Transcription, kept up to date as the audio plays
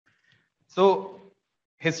So,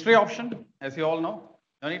 history option, as you all know,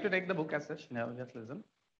 no need to take the book as such. No, just listen.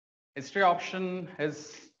 History option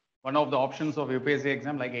is one of the options of UPSC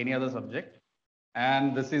exam, like any other subject,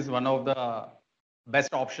 and this is one of the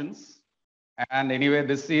best options. And anyway,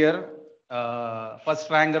 this year, first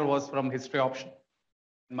ranker was from history option.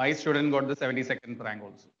 My student got the 72nd rank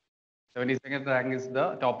also. 72nd rank is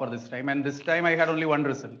the topper this time, and this time I had only one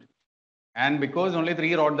result. And because only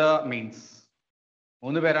 3 wrote the mains. So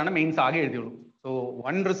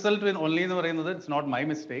one result in only it's not my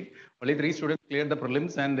mistake. Only 3 students cleared the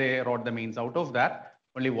prelims and they wrote the mains. Out of that,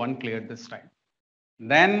 only 1 cleared this time.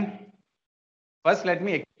 Then first let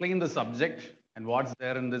me explain the subject and what's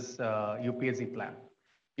there in this UPSC plan.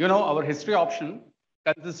 You know, our history option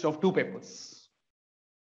consists of 2 papers.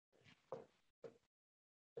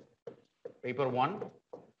 Paper 1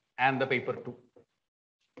 and the paper 2.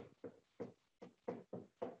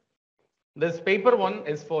 This paper 1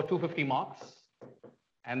 is for 250 marks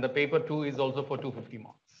and the paper 2 is also for 250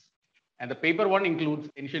 marks. And the paper 1 includes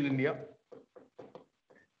ancient India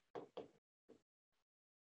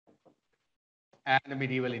and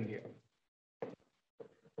medieval India.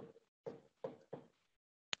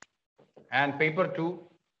 And paper 2,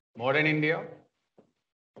 modern India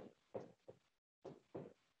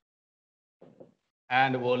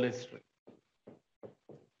and world history.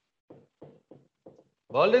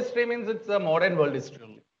 World history means it's a modern world history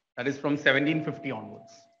only. That is from 1750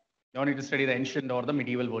 onwards. You don't need to study the ancient or the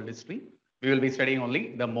medieval world history. We will be studying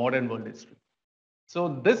only the modern world history.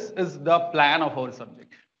 So this is the plan of our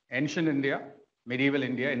subject. Ancient India, medieval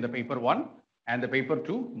India in the paper 1 and the paper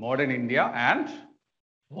 2, modern India and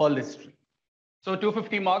world history. So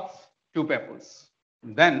 250 marks, 2 papers.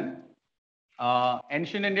 Then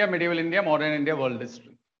ancient India, medieval India, modern India, world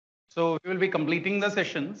history. So we will be completing the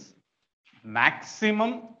sessions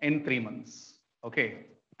maximum in 3 months. Okay,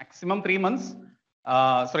 maximum 3 months.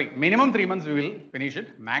 Minimum 3 months we will finish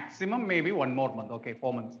it. Maximum maybe 1 more month. Okay,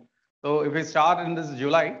 4 months. So if we start in this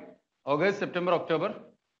July, August, September, October,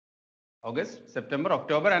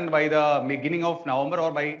 and by the beginning of November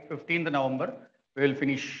or by 15th November, we will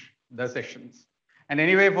finish the sessions. And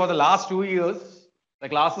anyway, for the last 2 years, the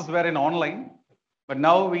classes were in online, but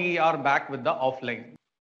now we are back with the offline.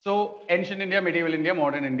 So ancient India, medieval India,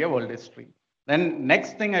 modern India, world history. Then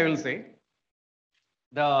next thing I will say,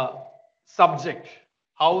 the subject,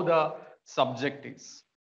 how the subject is.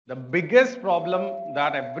 The biggest problem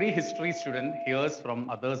that every history student hears from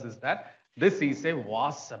others is that this is a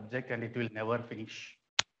vast subject and it will never finish.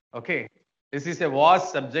 Okay, this is a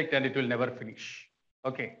vast subject and it will never finish.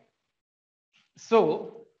 Okay,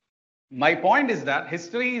 so my point is that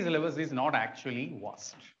history syllabus is not actually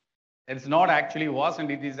vast. It's not actually vast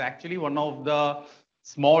and it is actually one of the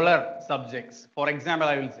smaller subjects. For example,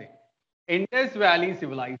 I will say Indus Valley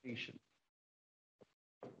Civilization.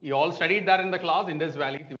 You all studied that in the class, Indus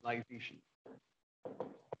Valley Civilization.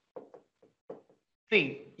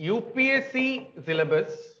 See, UPSC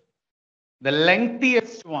syllabus, the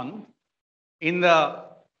lengthiest one in the,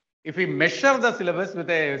 if we measure the syllabus with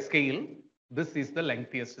a scale, this is the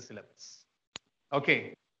lengthiest syllabus.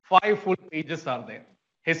 Okay, 5 full pages are there.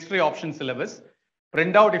 History option syllabus.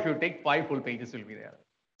 Print out if you take 5 full pages will be there.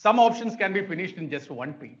 Some options can be finished in just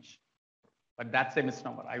 1 page, but that's a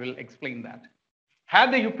misnomer. I will explain that.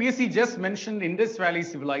 Had the UPSC just mentioned Indus Valley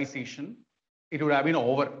Civilization, it would have been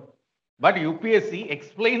over. But UPSC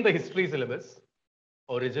explained the history syllabus,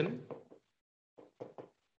 origin,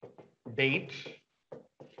 date,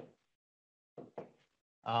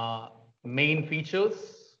 main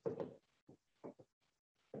features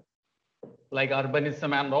like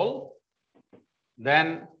urbanism and all,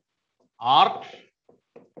 then art,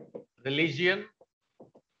 religion,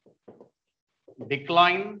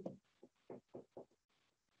 decline,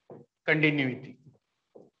 continuity.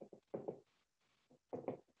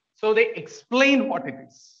 So they explain what it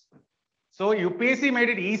is. So UPSC made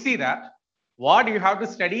it easy that what you have to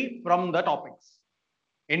study from the topics.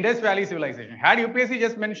 Indus Valley Civilization. Had UPSC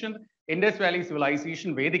just mentioned Indus Valley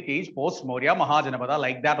Civilization, Vedic Age, Post-Maurya, Mahajanapada,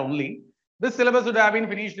 like that only, this syllabus would have been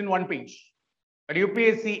finished in 1 page. But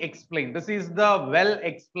UPSC explained. This is the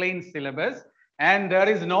well-explained syllabus and there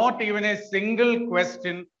is not even a single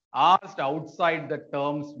question asked outside the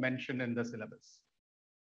terms mentioned in the syllabus.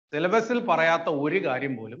 Syllabus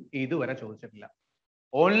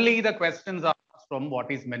only the questions are asked from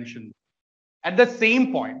what is mentioned. At the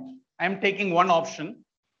same point, I am taking one option,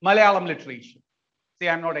 Malayalam literature. See,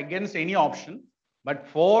 I am not against any option, but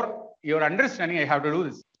for your understanding, I have to do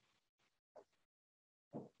this.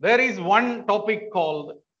 There is one topic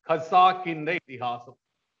called Khasak in the Itihasam.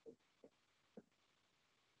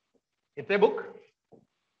 It's a book.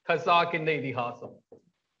 ഖസാക്കിന്റെ ഇതിഹാസം.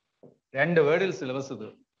 രണ്ട് വേർഡിൽ syllabus ഇത്.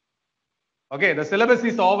 Okay, the syllabus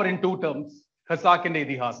is over in 2 terms. ഖസാക്കിന്റെ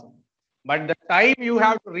ഇതിഹാസം. But the time you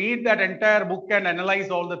have to read that entire book and analyze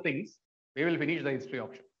all the things, we will finish the history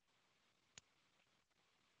option.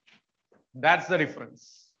 That's the difference.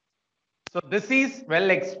 So this is well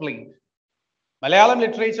explained. Malayalam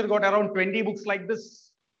literature got around 20 books like this.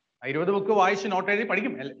 See,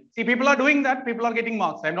 people are doing that. People are getting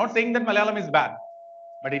marks. I'm not saying that Malayalam is bad,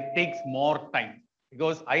 but it takes more time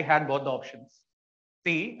because I had both the options.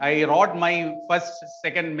 See, I wrote my first,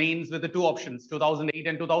 second mains with the 2 options, 2008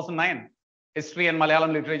 and 2009. History and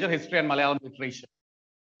Malayalam literature, history and Malayalam literature.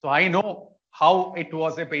 So I know how it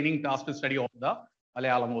was a paining task to study all the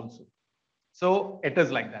Malayalam also. So it is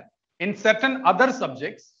like that. In certain other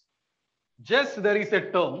subjects, just there is a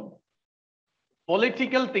term,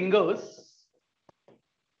 political thinkers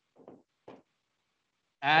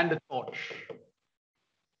and thought.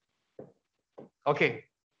 Okay,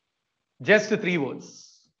 just 3 words.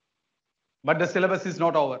 But the syllabus is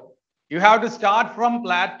not over. You have to start from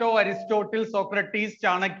Plato, Aristotle, Socrates,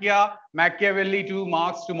 Chanakya, Machiavelli to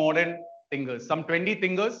Marx to modern thinkers. Some 20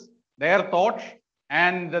 thinkers, their thought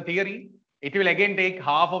and the theory. It will again take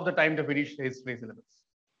half of the time to finish the history syllabus.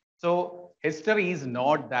 So history is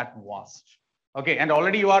not that vast. Okay, and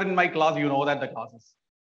already you are in my class, you know that the classes.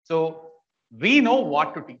 So we know what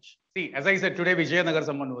to teach. See, as I said today, Vijayanagar,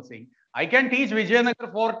 someone was saying, I can teach Vijayanagar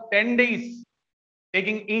for 10 days,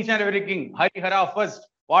 taking each and every king. Harihara first,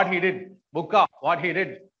 what he did. Bukka, what he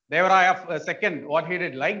did. Devaraya second, what he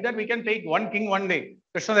did. Like that, we can take one king one day.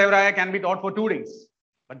 Krishna Devaraya can be taught for 2 days.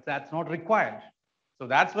 But that's not required. So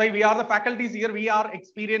that's why we are the faculties here. We are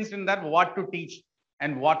experienced in that, what to teach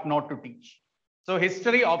and what not to teach. So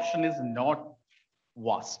history option is not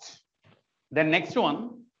vast. Then next one,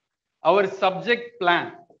 our subject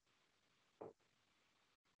plan.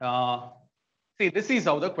 See, this is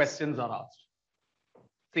how the questions are asked.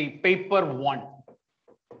 See, paper 1.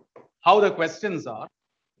 How the questions are.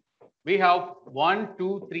 We have 1,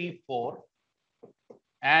 2, 3, 4.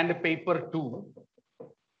 And paper 2.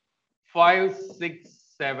 5, 6,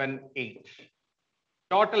 7, 8.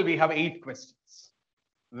 Total, we have 8 questions.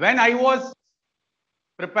 When I was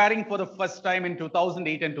preparing for the first time in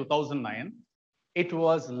 2008 and 2009, it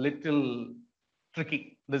was little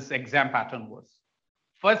tricky. This exam pattern was.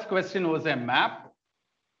 First question was a map,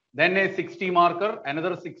 then a 60 marker,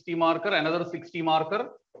 another 60 marker, another 60 marker,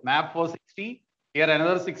 map for 60. Here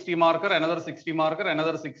another 60 marker, another 60 marker,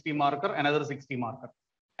 another 60 marker, another 60 marker.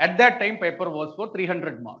 At that time, paper was for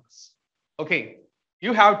 300 marks. Okay,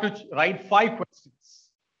 you have to write 5 questions.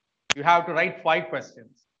 You have to write 5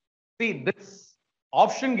 questions. See, this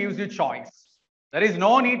option gives you choice. There is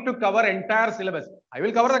no need to cover entire syllabus. I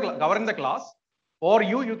will cover in the class. For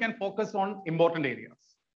you, you can focus on important areas.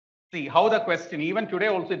 See how the question, even today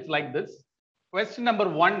also it's like this. Question number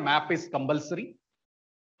 1, map is compulsory.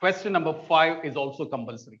 Question number 5 is also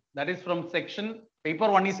compulsory. That is from section, paper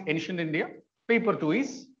 1 is ancient India. Paper 2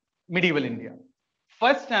 is medieval India.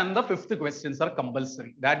 First and the 5th questions are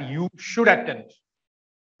compulsory that you should attend.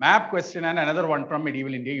 Map question and another one from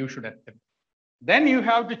medieval India you should attend. Then you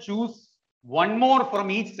have to choose one more from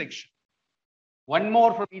each section. One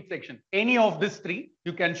more from each section. Any of these 3,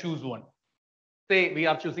 you can choose one. Say we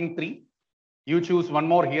are choosing 3. You choose one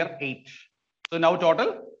more here, 8. So now total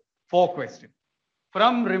 4 questions.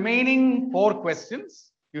 From remaining 4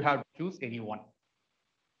 questions, you have to choose any one.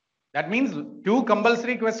 That means 2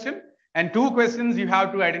 compulsory questions and 2 questions you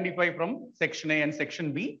have to identify from section A and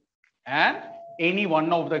section B, and any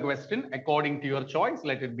one of the question according to your choice.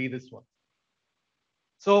 Let it be this one.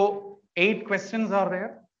 So 8 questions are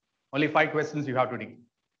there. Only 5 questions you have to dig.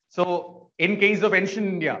 So in case of ancient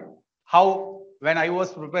India, how when I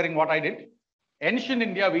was preparing what I did, ancient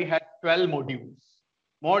India we had 12 modules.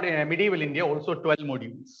 Medieval India also 12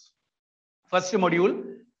 modules. First module,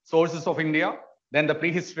 sources of India, then the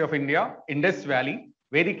prehistory of India, Indus Valley,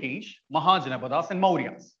 Vedic Age, Mahajanapadas and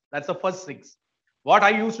Mauryas. That's the first 6. What I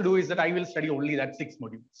used to do is that I will study only that 6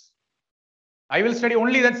 modules. I will study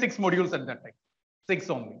only that 6 modules at that time. 6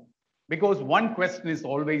 only. Because one question is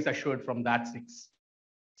always assured from that 6.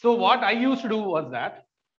 So what I used to do was that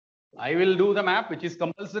I will do the map, which is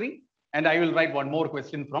compulsory, and I will write one more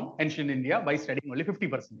question from ancient India by studying only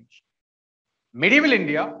 50%. Medieval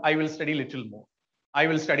India, I will study little more. I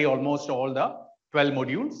will study almost all the 12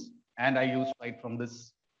 modules, and I use right from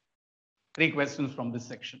this 3 questions from this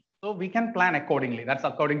section. So we can plan accordingly. That's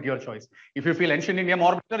according to your choice. If you feel ancient India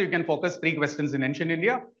more better, you can focus 3 questions in ancient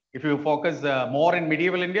India. If you focus more in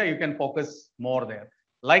medieval India, you can focus more there.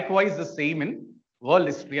 Likewise, the same in world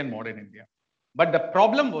history and modern India. But the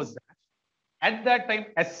problem was that At that time,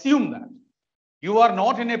 assume that you are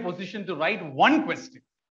not in a position to write one question.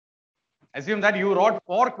 Assume that you wrote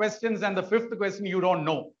 4 questions and the 5th question you don't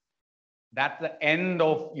know. That's the end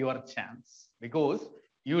of your chance, because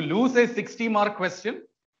you lose a 60-mark question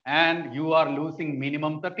and you are losing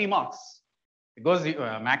minimum 30 marks. Because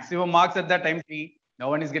maximum marks at that time, see, no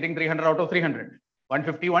one is getting 300 out of 300.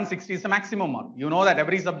 150, 160 is the maximum mark. You know that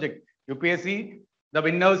every subject. UPSC, the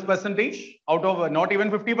winners percentage out of not even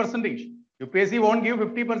 50 percentage. UPSC won't give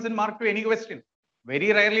 50% mark to any question.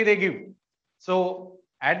 Very rarely they give. So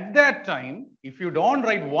at that time, if you don't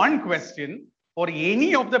write one question for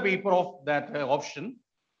any of the paper of that option,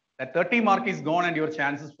 that 30 mark is gone and your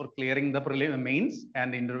chances for clearing the mains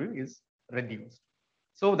and the interview is reduced.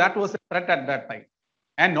 So that was a threat at that time.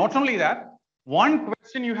 And not only that, one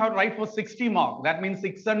question you have to write for 60 marks. That means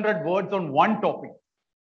 600 words on one topic.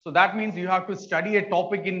 So that means you have to study a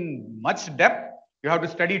topic in much depth. You have to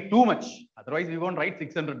study too much. Otherwise, you won't write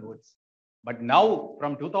 600 words. But now,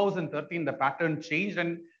 from 2013, the pattern changed,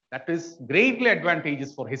 and that is greatly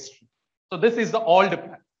advantageous for history. So this is the old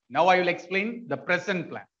plan. Now I will explain the present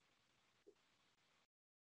plan.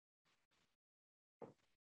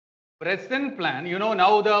 Present plan, you know,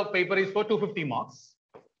 now the paper is for 250 marks.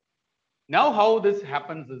 Now how this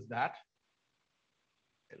happens is that,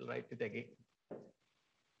 I'll write it again.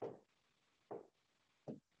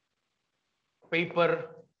 Paper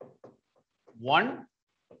 1,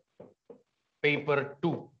 paper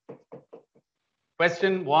 2.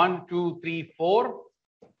 Question 1, 2, 3, 4,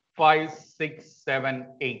 5, 6, 7,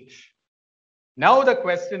 8. Now the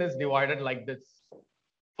question is divided like this.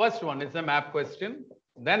 First one is a map question.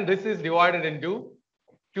 Then this is divided into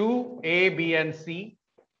 2A, B, and C,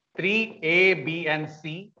 3A, B, and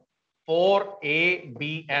C, 4A,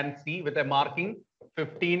 B, and C with a marking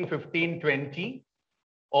 15, 15, 20,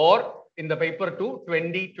 or in the paper 2,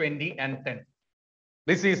 20, 20, and 10.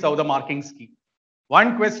 This is how the marking scheme.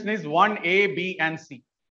 One question is 1A, B, and C.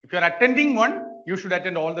 If you're attending one, you should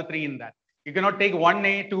attend all the 3 in that. You cannot take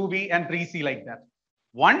 1A, 2B, and 3C like that.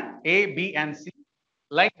 1A, B, and C.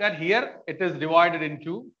 Like that, here it is divided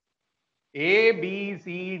into A, B,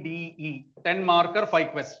 C, D, E. 10 marker,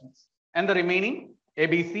 5 questions. And the remaining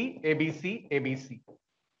ABC, ABC, ABC.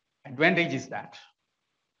 Advantage is that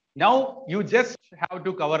now you just have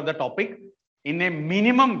to cover the topic in a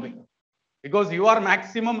minimum way, because you are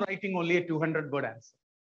maximum writing only a 200-word answer.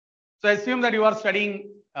 So assume that you are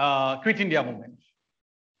studying Quit India movement.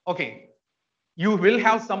 Okay, you will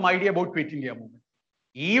have some idea about Quit India movement.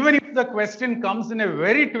 Even if the question comes in a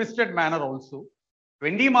very twisted manner also,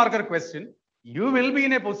 20-marker question, you will be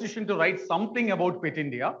in a position to write something about Quit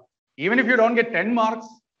India. Even if you don't get 10 marks,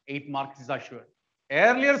 8 marks is assured.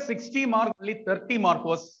 Earlier, 60 marks, only 30 marks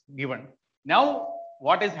was given. Now,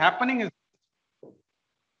 what is happening is,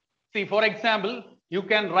 see, for example, you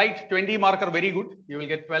can write 20 marker very good, you will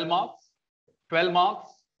get 12 marks, 12 marks.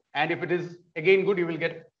 And if it is again good, you will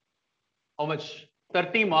get how much?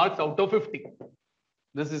 30 marks out of 50.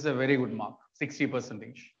 This is a very good mark,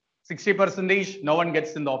 60%. 60%, no one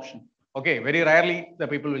gets in the option. Okay, very rarely the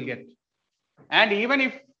people will get. And even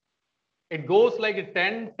if it goes like a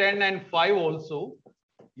 10, 10, and 5 also,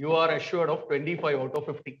 you are assured of 25 out of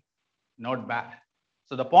 50. Not bad.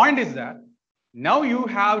 So the point is that now you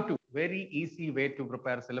have to, very easy way to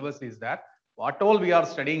prepare syllabus is that what all we are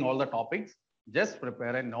studying, all the topics, just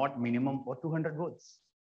prepare a note minimum for 200 words.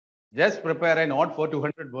 Just prepare a note for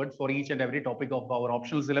 200 words for each and every topic of our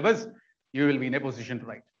optional syllabus. You will be in a position to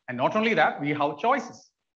write. And not only that, we have choices.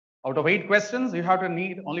 Out of 8 questions, you have to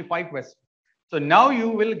need only 5 questions. So now you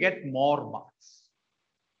will get more marks.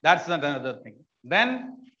 That's another thing.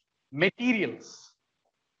 Then materials.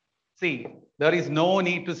 See, there is no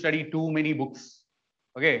need to study too many books.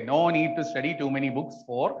 Okay, no need to study too many books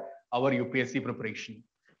for our UPSC preparation.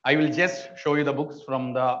 I will just show you the books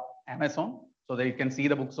from the Amazon so that you can see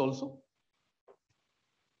the books also.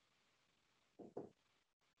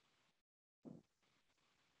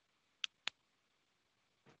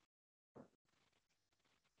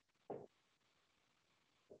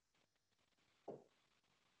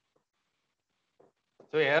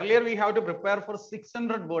 So earlier we have to prepare for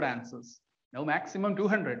 600-word answers. Now maximum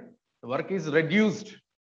 200. The work is reduced.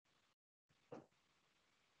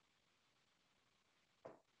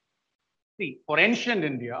 See, for ancient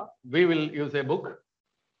India, we will use a book,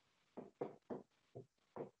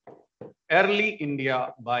 Early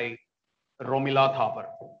India by Romila Thapar.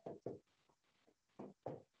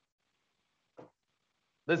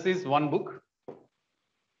 This is one book.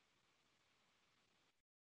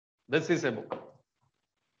 This is a book.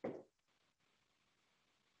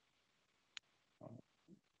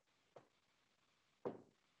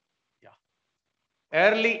 Yeah.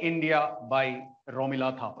 Early India by Romila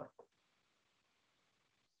Thapar.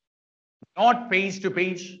 Not page to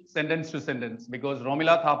page, sentence to sentence, because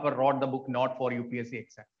Romila Thapar wrote the book not for UPSC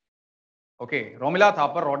exam. Okay, Romila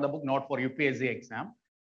Thapar wrote the book not for UPSC exam.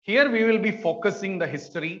 Here we will be focusing the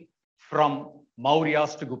history from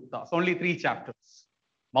Mauryas to Guptas. Only 3 chapters.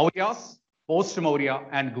 Mauryas, post-Maurya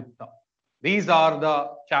and Gupta. These are the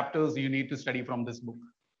chapters you need to study from this book.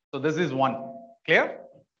 So this is one. Clear?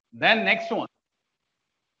 Then next one.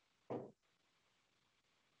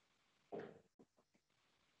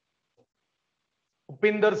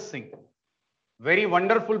 Upinder Singh. Very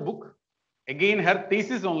wonderful book. Again, her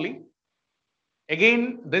thesis only.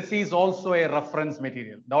 Again, this is also a reference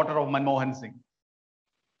material. Daughter of Manmohan Singh.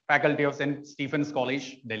 Faculty of St. Stephen's College,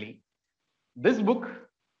 Delhi. This book,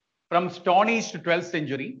 from Stone Age to 12th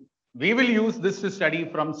century, we will use this to study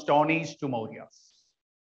from Stone Age to Mauryas.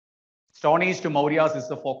 Stone Age to Mauryas is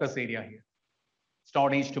the focus area here.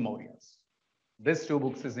 Stone Age to Mauryas. This 2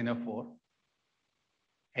 books is enough for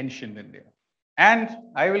ancient India. And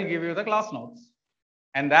I will give you the class notes.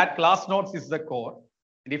 And that class notes is the core.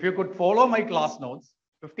 And if you could follow my class notes,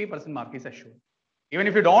 50% mark is assured. Even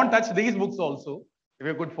if you don't touch these books also, if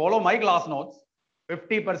you could follow my class notes,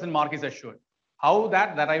 50% mark is assured. How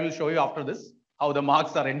that I will show you after this, how the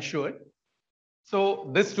marks are ensured. So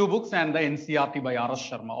these 2 books and the NCERT by R.S.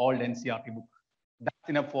 Sharma, old NCERT book. That's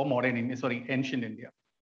enough for modern India, sorry, ancient India.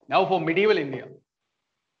 Now for medieval India.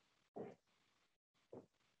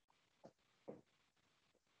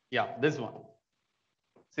 Yeah, this one.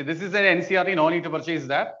 See, this is an NCERT, no need to purchase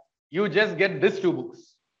that. You just get these 2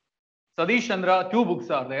 books. Satish Chandra, 2 books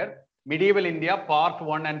are there. Medieval India, Part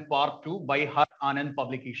 1 and Part 2 by Har Anand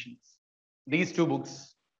Publications. These 2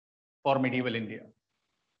 books for medieval India.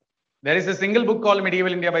 There is a single book called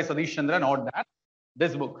Medieval India by Satish Chandra, not that.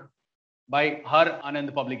 This book by Har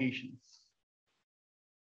Anand Publications.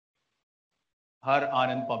 Har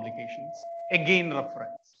Anand Publications. Again,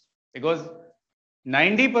 reference. Because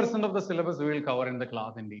 90% of the syllabus we will cover in the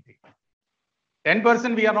class in detail.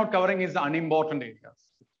 10% we are not covering is the unimportant areas.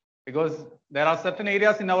 Because there are certain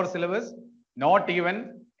areas in our syllabus, not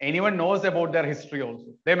even anyone knows about their history also.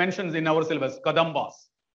 They mention in our syllabus, Kadambas.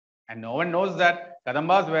 And no one knows that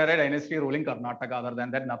Kadambas were a dynasty ruling Karnataka. Other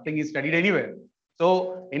than that, nothing is studied anywhere.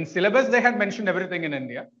 So in syllabus, they had mentioned everything in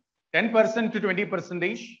India. 10% to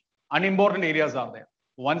 20% unimportant areas are there.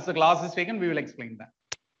 Once the class is taken, we will explain that.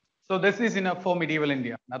 So this is enough for medieval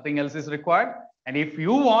India. Nothing else is required. And if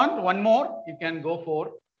you want one more, you can go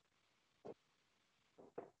for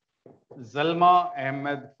Zalma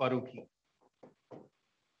Ahmed Farooqi.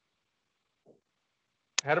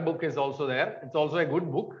 Her book is also there. It's also a good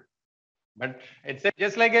book, but it's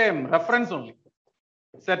just like a reference only.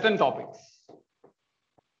 Certain topics.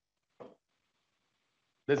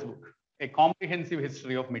 This book, A Comprehensive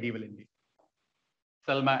History of Medieval India.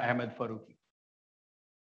 Zalma Ahmed Farooqi.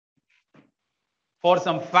 For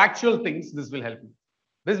some factual things, this will help you.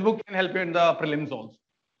 This book can help you in the prelims also.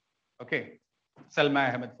 Okay.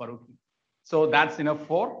 Zalma Ahmed Farooqi. So that's enough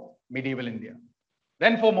for medieval India.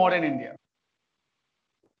 Then for modern India.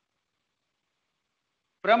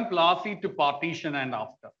 From Plassey to Partition and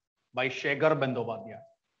After by Shekhar Bandyopadhyay.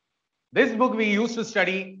 This book we used to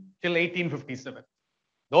study till 1857.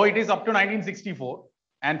 Though it is up to 1964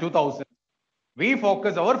 and 2000.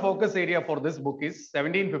 Our focus area for this book is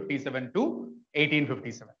 1757 to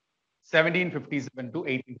 1857. 1757 to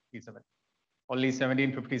 1857. Only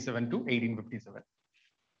 1757 to 1857.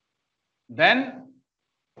 Then,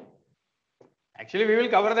 actually we will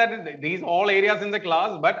cover that these all areas in the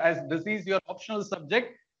class, but as this is your optional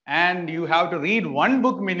subject and you have to read one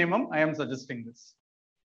book minimum, I am suggesting this.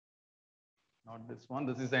 Not this one,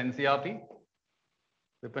 this is the NCERT.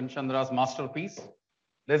 Bipin Chandra's masterpiece.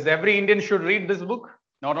 Every Indian should read this book,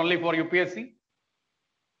 not only for UPSC.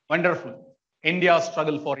 Wonderful. India's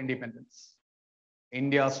struggle for independence.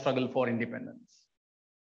 India's struggle for independence.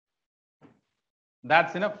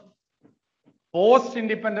 That's enough.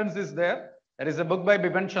 Post-independence is there. There is a book by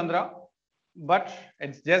Bipin Chandra, but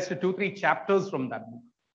it's just 2-3 chapters from that book.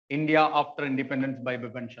 India After Independence by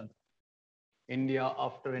Bipin Chandra. India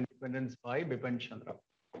After Independence by Bipin Chandra.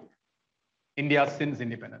 India Since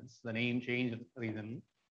Independence. The name changed recently.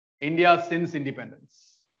 India Since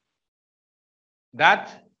Independence.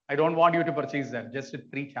 That, I don't want you to purchase that. Just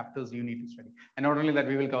 3 chapters you need to study. And not only that,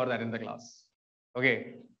 we will cover that in the class.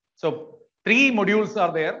 Okay. So 3 modules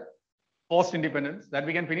are there. Post-independence that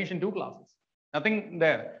we can finish in 2 classes. Nothing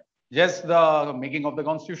there. Just the making of the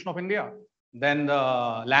Constitution of India. Then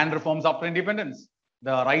the land reforms after independence.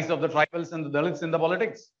 The rise of the tribals and the Dalits in the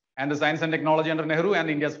politics. And the science and technology under Nehru and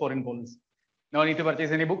India's foreign policy. No need to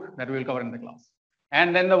purchase any book that we will cover in the class.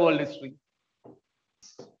 and then the world history.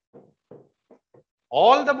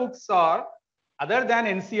 All the books are, other than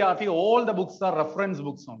NCERT, all the books are reference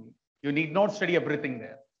books only. You need not study everything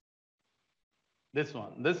there. This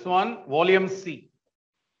one, volume C,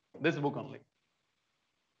 this book only.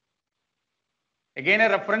 Again, a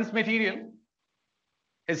reference material,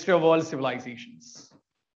 History of World Civilizations.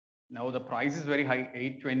 Now the price is very high,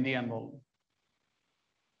 820 and all.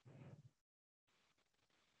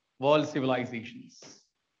 World Civilizations.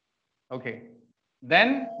 Okay.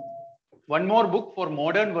 Then one more book for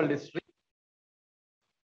modern world history,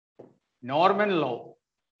 Norman Law.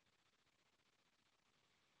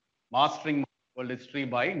 Mastering World History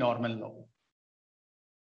by Norman Law.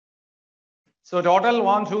 So total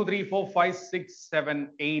 1, 2, 3, 4, 5, 6, 7,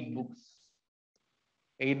 8 books.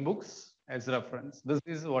 8 books as reference. This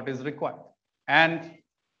is what is required. And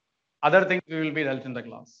other things we will be dealt in the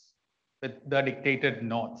class with the dictated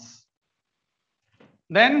notes.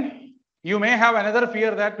 Then you may have another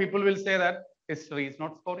fear that people will say that history is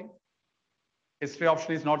not scoring. History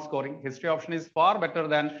option is not scoring. History option is far better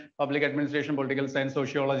than public administration, political science,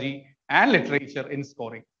 sociology, and literature in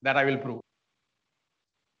scoring. That I will prove.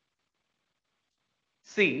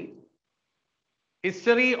 See,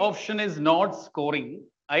 history option is not scoring.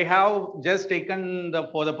 I have just taken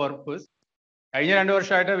for the purpose. We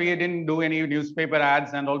didn't do any newspaper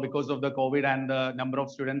ads and all because of the COVID, and the number of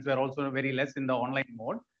students were also very less in the online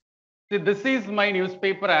mode. See, this is my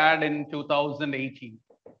newspaper ad in 2018.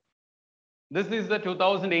 This is the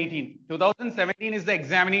 2018. 2017 is the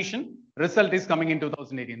examination. Result is coming in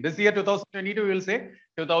 2018. This year, 2022, we will say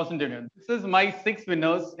 2021. This is my 6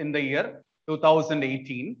 winners in the year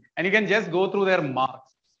 2018. And you can just go through their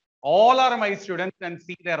marks. All are my students and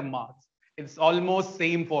see their marks. It's almost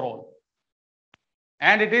same for all.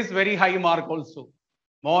 And it is very high mark also.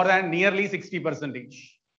 More than nearly 60%.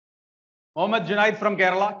 Mohammed Junaid from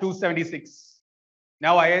Kerala, 276.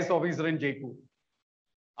 Now IAS officer in Jaipur.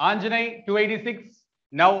 Anjanay, 286.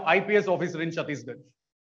 Now IPS officer in Chhattisgarh.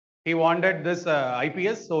 He wanted this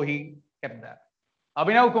IPS, so he kept that.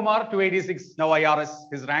 Abhinav Kumar, 286. Now IRS.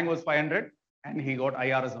 His rank was 500 and he got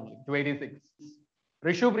IRS only, 286.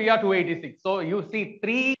 Rishu Priya, 286. So you see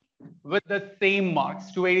 3 with the same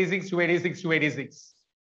marks, 286, 286, 286.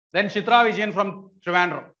 Then Chitra Vijayan from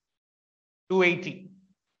Trivandrum, 280.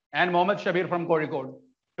 And Mohammed Shabir from Kozhikode,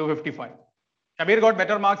 255. Shabir got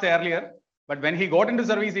better marks earlier, but when he got into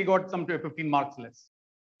service, he got some 15 marks less.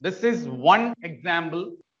 This is one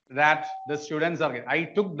example that the students are getting. I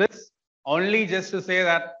took this only just to say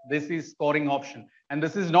that this is scoring option. And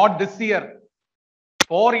this is not this year.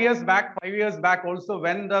 4 years back, 5 years back also,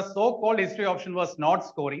 when the so-called history option was not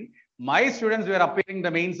scoring, my students were appearing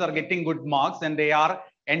the mains, are getting good marks, and they are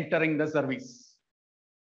entering the service.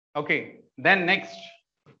 Okay, then next.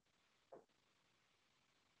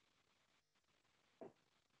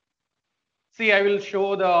 See, I will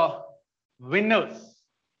show the winners.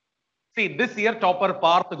 See, this year topper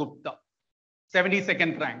Parth Gupta,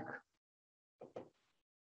 72nd rank.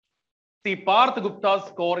 See, Parth Gupta's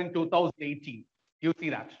score in 2018. You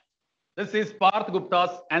see that. This is Parth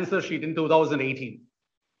Gupta's answer sheet in 2018.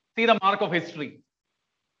 See the mark of history.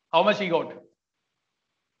 How much he got?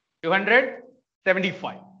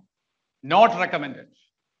 275. Not recommended.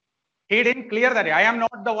 He didn't clear that. I am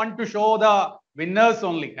not the one to show the winners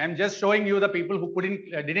only. I am just showing you the people who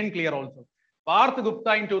didn't clear also. Parth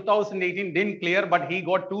Gupta in 2018 didn't clear, but he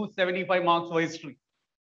got 275 marks for history.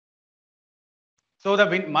 So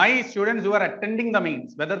my students who are attending the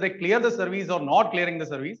mains, whether they clear the service or not clearing the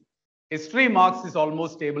service, history marks is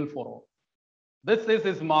almost stable for all. This is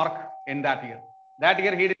his mark in that year. That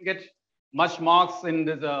year he didn't get much marks in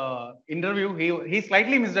this interview. He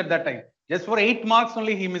slightly missed at that time. Just for 8 marks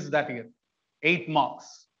only he missed that year. 8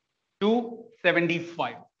 marks.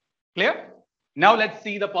 275. Clear? Now let's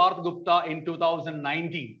see the Parth Gupta in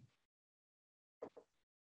 2019.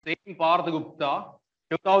 Same Parth Gupta,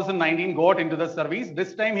 2019 got into the service.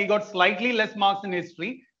 This time he got slightly less marks in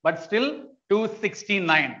history, but still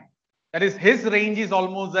 269. That is, his range is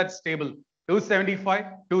almost that stable. 275,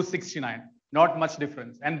 269. Not much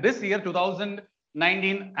difference. And this year,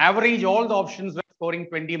 2019, average all the options were scoring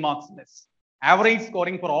 20 marks less. Average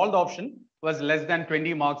scoring for all the options was less than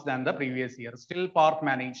 20 marks than the previous year. Still Parth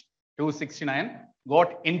managed 269,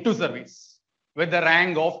 got into service with the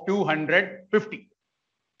rank of 250.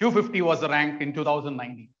 250 was the rank in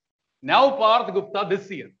 2019. Now Parth Gupta this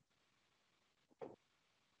year.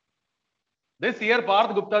 This year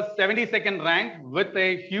Parth Gupta's 72nd rank with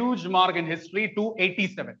a huge mark in history,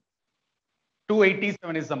 287.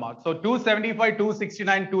 287 is the mark. So 275,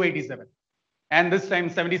 269, 287. And this time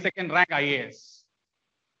 72nd rank IAS.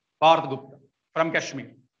 Parth Gupta. from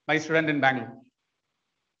Kashmir, my student in Bangalore.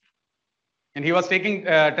 And he was taking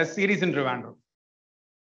test series in Trivandrum.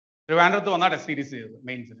 Trivandrum to test series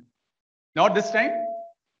mains. Not this time,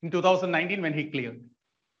 in 2019 when he cleared.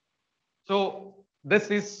 So this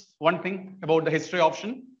is one thing about the history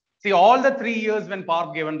option. See, all the 3 years when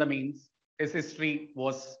Park given the means, his history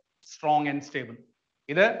was strong and stable.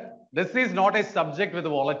 Either this is not a subject with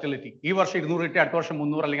volatility.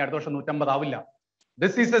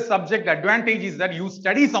 This is a subject advantage is that you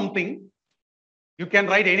study something, you can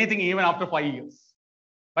write anything even after 5 years.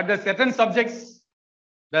 But the certain subjects,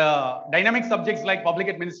 the dynamic subjects like public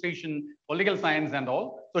administration, political science and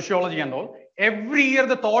all, sociology and all, every year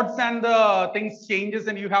the thoughts and the things changes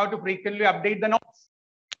and you have to frequently update the notes.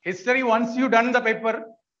 History, once you done the paper,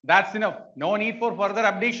 that's enough. No need for further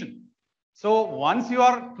updation. So once you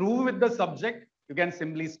are through with the subject, you can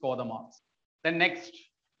simply score the marks. Then next.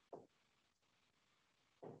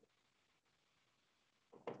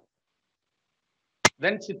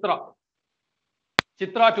 Then Chitra.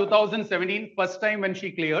 Chitra 2017, first time when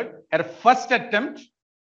she cleared, her first attempt,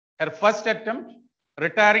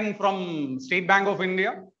 retiring from State Bank of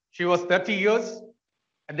India. She was 30 years.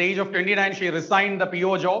 At the age of 29, she resigned the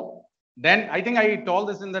PO job. Then, I think I told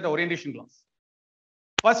this in that orientation class.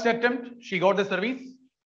 First attempt, she got the service.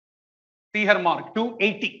 See her mark,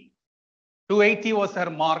 280. 280 was her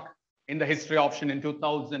mark in the history option in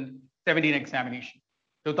 2017 examination.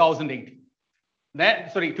 2018. Then,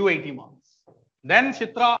 sorry, 280 marks. Then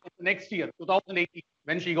Chitra next year, 2018,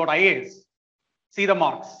 when she got IAS, see the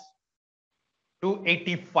marks,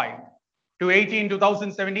 285. 280 in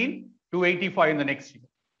 2017, 285 in the next year.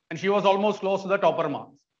 And she was almost close to the topper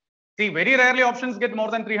marks. See, very rarely options get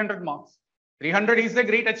more than 300 marks. 300 is a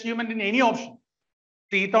great achievement in any option.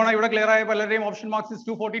 See, clear option marks is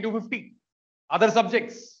 240, 250. Other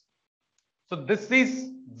subjects. So this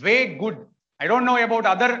is way good. I don't know about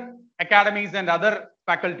other academies and other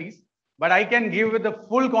faculties, but I can give with the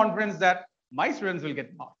full confidence that my students will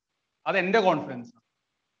get marks. That's the confidence.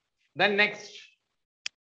 Then next,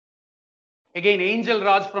 again, Angel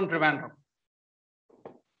Raj from Trivandrum.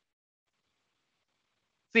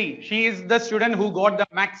 See, she is the student who got the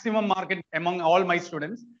maximum mark among all my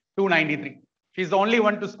students, 293. She's the only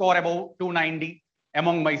one to score above 290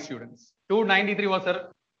 among my students. 293 was her,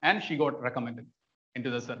 and she got recommended into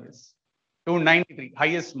the service. 293,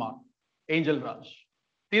 highest mark, Angel Raj.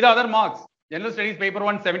 See the other marks. General Studies paper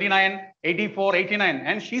 1, 79, 84, 89.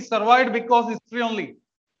 And she survived because history only.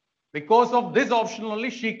 Because of this option only,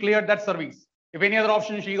 she cleared that service. If any other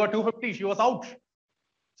option, she got 250, she was out.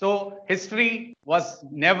 So history was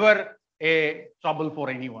never a trouble for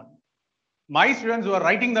anyone. My students who are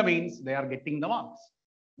writing the means, they are getting the marks.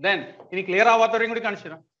 Then, any clear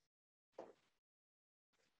consider?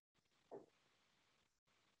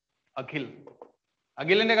 Akhil.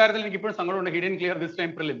 Akhil in the he didn't clear this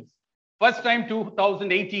time prelims. First time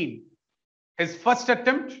 2018, his first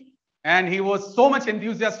attempt, and he was so much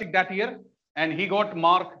enthusiastic that year, and he got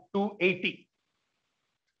mark 280.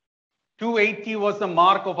 280 was the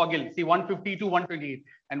mark of Akhil. See, 152, 128.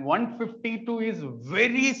 And 152 is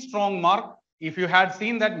very strong mark. If you had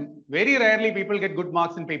seen that, very rarely people get good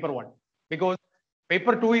marks in paper 1. Because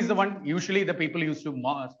paper 2 is the one, usually the people used to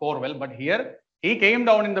score well. But here, he came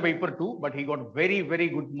down in the paper 2, but he got very, very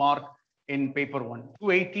good mark in paper 1.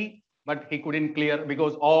 280, but he couldn't clear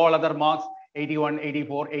because all other marks, 81,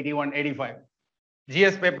 84, 81, 85.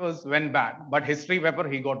 GS papers went bad, but history paper,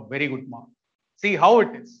 he got very good mark. See how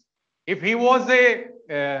it is. If he was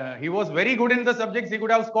very good in the subjects, he could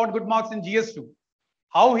have scored good marks in GS2.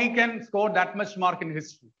 How he can score that much mark in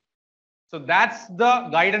history? So that's the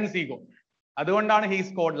guidance he got. Aduvandana he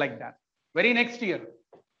scored like that. Very next year,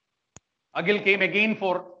 Akhil came again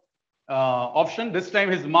for option. This time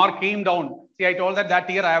his mark came down. See, I told that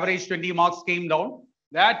year average 20 marks came down.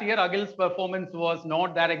 That year Akhil's performance was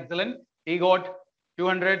not that excellent. He got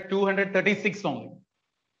 236 only.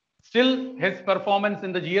 Still, his performance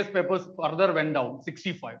in the GS papers further went down,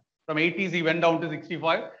 65. From 80s, he went down to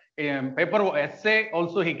 65. Paper essay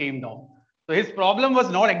also he came down. So his problem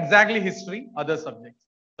was not exactly history, other subjects.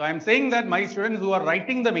 So I'm saying that my students who are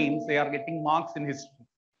writing the means, they are getting marks in history.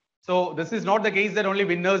 So this is not the case that only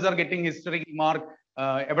winners are getting history mark.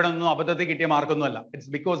 It's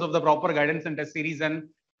because of the proper guidance and test series and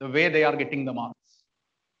the way they are getting the marks.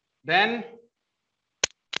 Then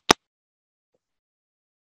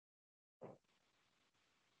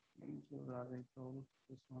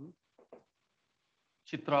this one.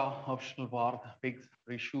 Chitra, optional Parth, Pigs,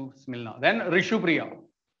 Rishu, Smilna. Then Rishu Priya.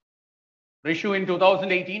 Rishu in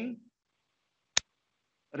 2018.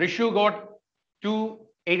 Rishu got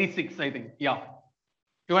 286, I think. Yeah.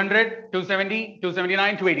 200, 270,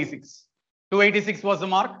 279, 286. 286 was the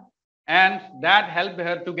mark, and that helped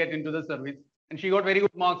her to get into the service. And she got very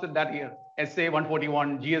good marks at that year. SA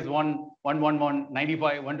 141, GS1 111,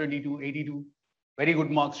 95, 122, 82. Very good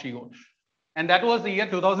marks she got. And that was the year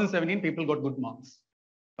 2017. People got good marks.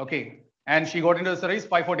 Okay. And she got into the service,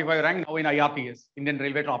 545 rank, now in IRTS, Indian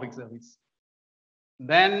Railway Traffic Service.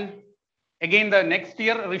 Then again, the next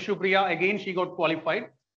year, Rishu Priya, again, she got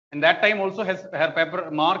qualified. And that time also her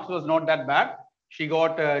paper marks was not that bad. She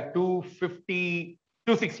got 250,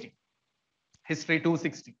 260. History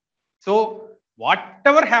 260. So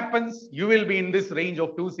whatever happens, you will be in this range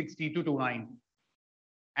of 260 to 290.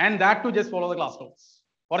 And that to just follow the class notes.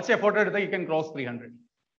 What's effort, you can cross 300.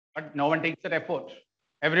 But no one takes that effort.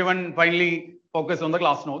 Everyone finally focus on the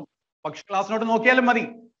class note. Class note,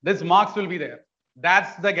 this marks will be there.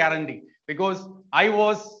 That's the guarantee. Because I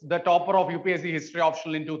was the topper of UPSC history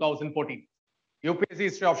optional in 2014. UPSC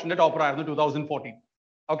history optional topper in 2014.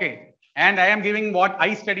 Okay. And I am giving what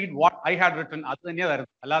I studied, what I had written. That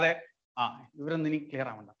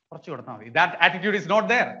attitude is not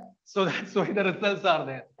there. So that's why the results are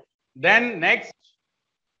there. Then next.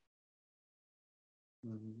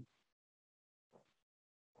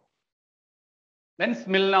 Then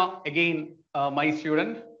Smilna, again, my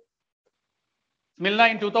student.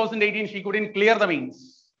 Smilna in 2018, she couldn't clear the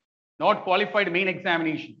mains, not qualified main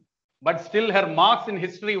examination. But still her marks in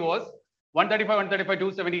history was 135, 135,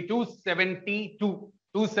 270, 272.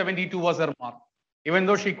 272 was her mark. Even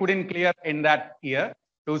though she couldn't clear in that year,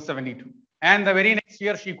 272. And the very next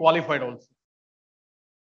year, she qualified also.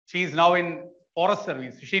 She is now in forest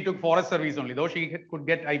service. She took forest service only. Though she could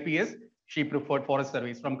get IPS, she preferred forest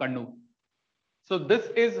service from Kannur. So this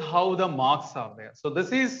is how the marks are there. So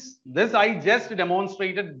this I just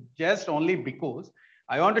demonstrated just only because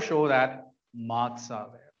I want to show that marks are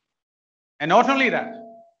there. And not only that,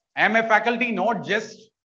 I am a faculty, not just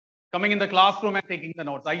coming in the classroom and taking the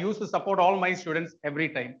notes. I used to support all my students every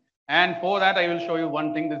time. And for that, I will show you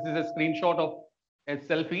one thing. This is a screenshot of a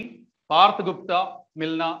selfie. Parth Gupta,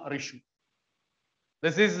 Milna, Rishu.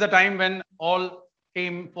 This is the time when all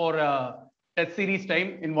came for test series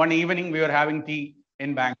time. In one evening, we were having tea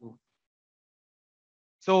in Bangalore.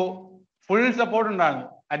 So full support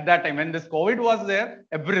at that time. When this COVID was there,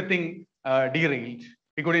 everything derailed.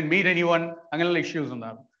 We couldn't meet anyone. Issues on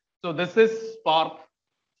that. So this is Parth,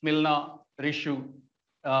 Milna, Rishu.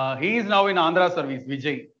 He is now in Andhra service,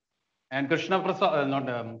 Vijay. And Krishnadas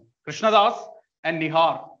and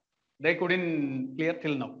Nihar, they couldn't clear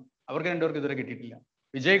till now.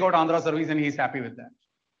 Vijay got Andhra service and he is happy with that.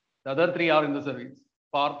 The other three are in the service,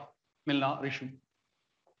 Parth, Milna, Rishu.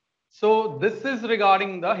 So this is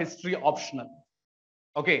regarding the history optional.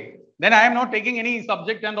 Okay, then I am not taking any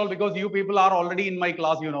subject and all because you people are already in my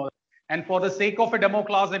class, you know. And for the sake of a demo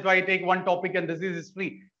class, if I take one topic and this is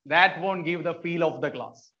history, that won't give the feel of the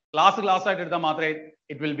class. Class I did the matre,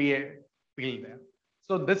 it will be a feel there.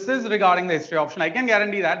 So this is regarding the history option. I can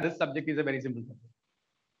guarantee that this subject is a very simple subject.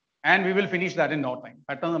 And we will finish that in no time.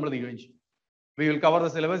 We will cover the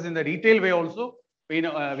syllabus in the detailed way also. We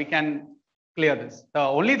can clear this. The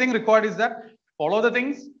only thing required is that follow the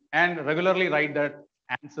things and regularly write the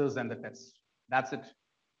answers and the tests. That's it.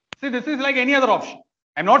 See, this is like any other option.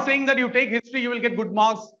 I'm not saying that you take history, you will get good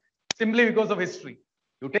marks simply because of history.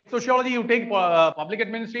 You take sociology, you take public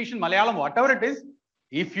administration, Malayalam, whatever it is.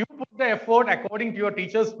 If you put the effort according to your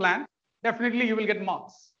teacher's plan, definitely you will get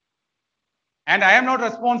marks. And I am not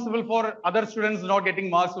responsible for other students not getting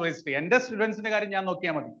marks for history. And the students,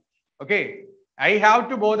 okay, I have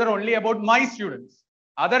to bother only about my students.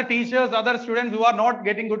 Other teachers, other students who are not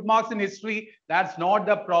getting good marks in history, that's not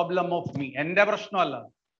the problem of me.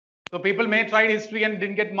 So people may try history and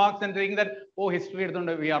didn't get marks and saying that, oh, history,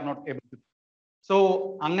 we are not able to.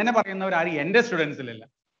 So, students.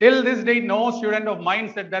 Till this date, no student of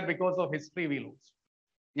mine said that because of history we lose.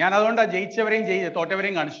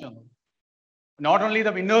 Not only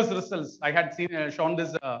the winners' results, I had shown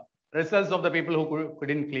this results of the people who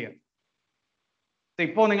couldn't clear. So,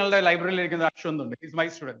 library he's my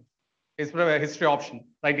student. His history option,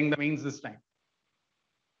 writing the mains this time.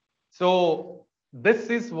 So this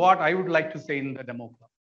is what I would like to say in the demo class.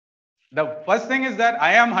 The first thing is that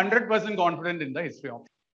I am 100% confident in the history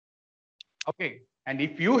option. Okay. And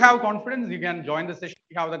if you have confidence, you can join the session.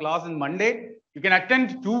 We have the class on Monday. You can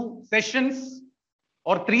attend 2 sessions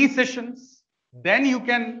or 3 sessions. Then you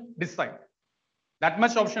can decide. That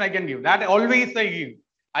much option I can give. That always I give.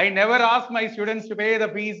 I never ask my students to pay the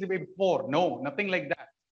fees before. No, nothing like that.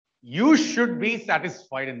 You should be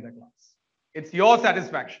satisfied in the class. It's your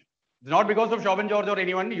satisfaction. It's not because of Sobhan George or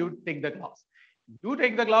anyone you take the class. Do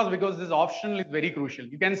take the class because this optional is very crucial.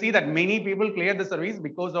 You can see that many people clear the service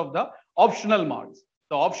because of the optional marks.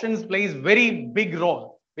 The options plays very big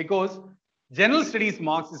role because general studies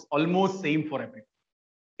marks is almost same for everyone.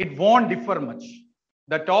 It won't differ much.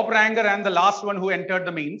 The top ranker and the last one who entered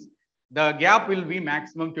the mains, the gap will be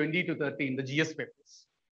maximum 20 to 30 in the GS papers.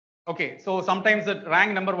 Okay, so sometimes the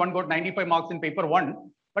rank number 1 got 95 marks in paper 1,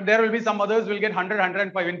 but there will be some others will get 100,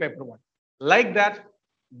 105 in paper 1. Like that,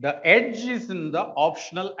 the edge is in the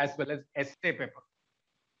optional as well as essay paper.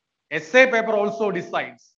 Essay paper also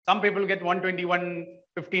decides. Some people get 120,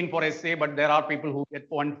 115 for essay, but there are people who get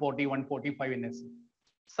 140, 145 in essay.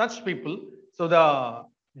 Such people, so the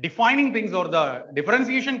defining things or the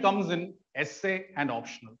differentiation comes in essay and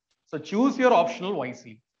optional. So choose your optional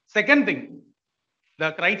wisely. Second thing,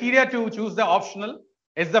 the criteria to choose the optional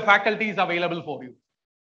is the faculty is available for you.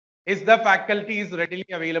 Is the faculty is readily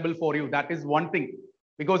available for you? That is one thing,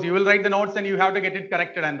 because you will write the notes and you have to get it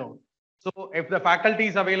corrected and all. So if the faculty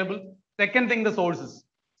is available, second thing, the sources.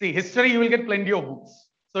 See, history, you will get plenty of books.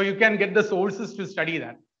 So you can get the sources to study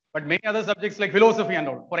that. But many other subjects like philosophy and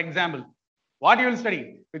all, for example, what you will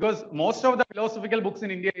study? Because most of the philosophical books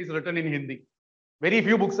in India is written in Hindi. Very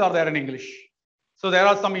few books are there in English. So there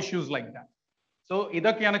are some issues like that. So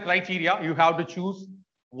idakkiyana criteria you have to choose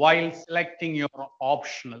while selecting your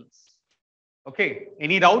optionals. Okay.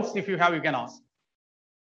 Any doubts? If you have, you can ask.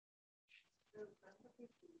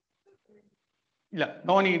 Yeah,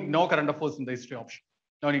 no need, no current affairs in the history option.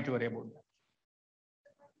 No need to worry about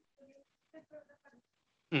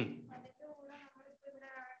that.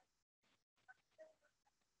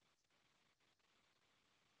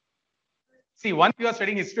 See, once you are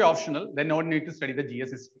studying history optional, then no need to study the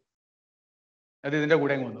GS history. That is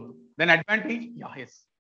good. Then advantage, yeah, yes.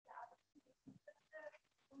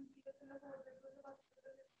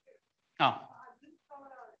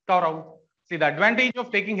 Cover out. See, the advantage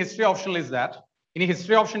of taking history optional is that in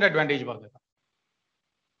history option advantage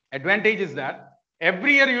is that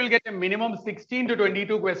every year you will get a minimum 16 to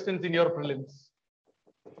 22 questions in your prelims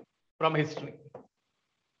from history.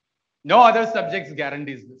 No other subjects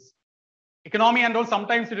guarantees this. Economy and all,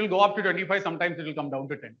 sometimes it will go up to 25, sometimes it will come down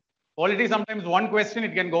to 10. Polity, sometimes one question,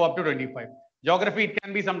 it can go up to 25. Geography, it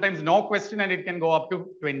can be sometimes no question and it can go up to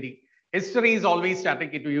 20. History is always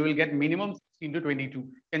static. You will get minimum 16 to 22.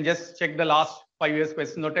 You can just check the last 5 years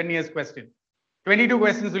question or 10 years question. 22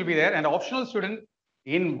 questions will be there, and optional student,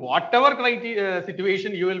 in whatever criteria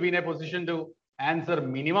situation, you will be in a position to answer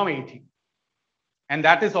minimum 80. And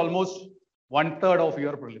that is almost 1/3 of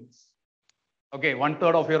your prelims. Okay,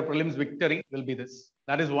 1/3 of your prelims victory will be this.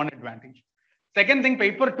 That is one advantage. Second thing,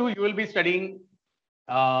 paper 2, you will be studying,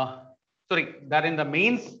 that in the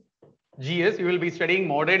mains GS, you will be studying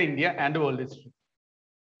modern India and world history,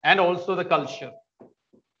 and also the culture.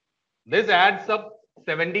 This adds up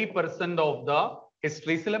 70% of the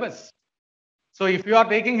history syllabus. So if you are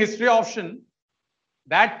taking history option,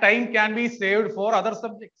 that time can be saved for other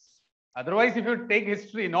subjects. Otherwise, if you take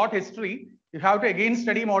history, not history, you have to again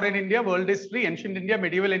study modern India, world history, ancient India,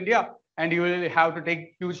 medieval India, and you will have to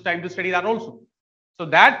take huge time to study that also. So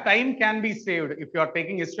that time can be saved if you are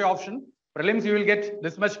taking history option. Prelims, you will get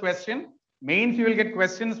this much question. Mains, you will get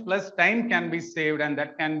questions plus time can be saved, and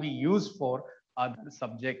that can be used for other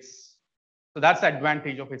subjects. So that's the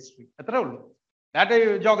advantage of history. That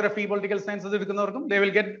geography, political sciences, they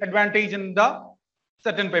will get advantage in the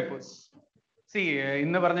certain papers. See,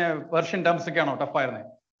 in the Persian terms, tough fire.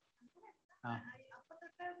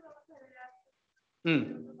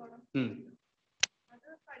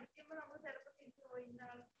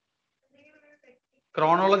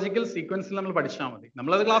 Chronological sequence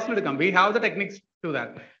we have the techniques to that.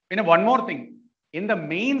 And one more thing, in the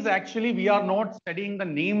mains, actually, we are not studying the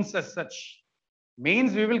names as such.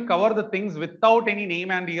 Mains, we will cover the things without any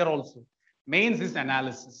name and year also. Mains is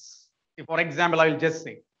analysis. For example, I will just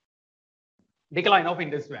say decline of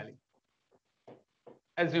Indus Valley.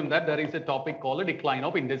 Assume that there is a topic called decline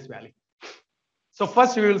of Indus Valley. So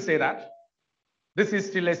first we will say that this is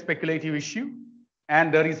still a speculative issue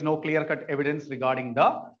and there is no clear-cut evidence regarding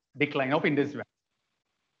the decline of Indus Valley.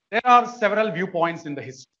 There are several viewpoints in the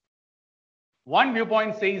history. One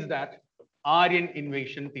viewpoint says that Aryan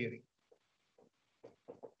invasion theory.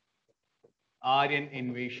 Aryan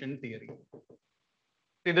invasion theory.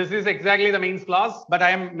 See, this is exactly the mains class, but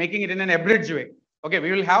I am making it in an abridged way. Okay,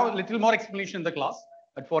 we will have a little more explanation in the class,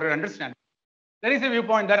 but for your understanding, there is a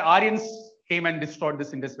viewpoint that Aryans came and destroyed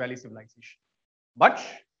this Indus Valley civilization. But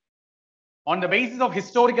on the basis of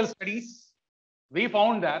historical studies, we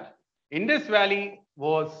found that Indus Valley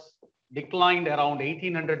was declined around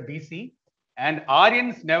 1800 BC and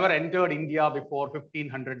Aryans never entered India before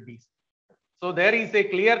 1500 BC. So there is a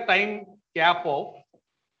clear time gap of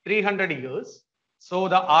 300 years. So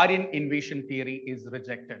the Aryan invasion theory is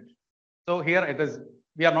rejected. So here it is,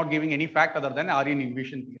 we are not giving any fact other than Aryan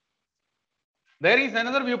invasion theory. There is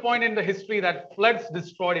another viewpoint in the history that floods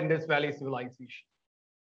destroyed Indus Valley civilization.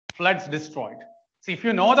 Floods destroyed. See, if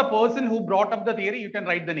you know the person who brought up the theory, you can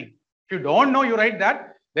write the name. If you don't know, you write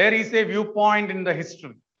that. There is a viewpoint in the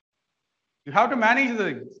history. You have to manage the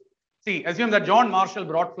things. See, assume that John Marshall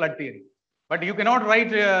brought flood theory, but you cannot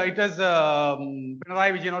write it as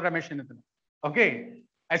Pinarayi Vijayan or Ramesh Chennathila. Okay.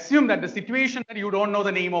 Assume that the situation that you don't know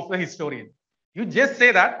the name of the historian. You just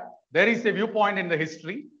say that there is a viewpoint in the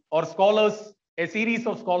history, or scholars, a series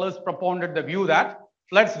of scholars propounded the view that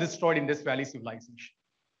floods destroyed Indus Valley civilization.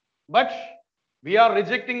 But we are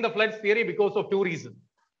rejecting the floods theory because of two reasons.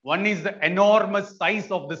 One is the enormous size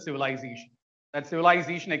of the civilization. That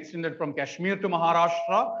civilization extended from Kashmir to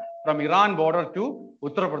Maharashtra, from Iran border to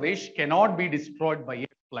Uttar Pradesh, cannot be destroyed by a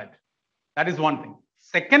flood. That is one thing.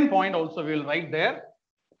 Second point also we will write there.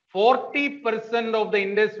 40% of the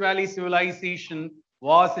Indus Valley civilization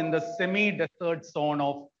was in the semi-desert zone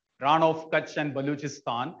of Ran of Kutch and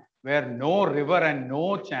Baluchistan, where no river and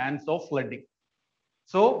no chance of flooding.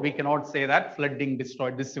 So we cannot say that flooding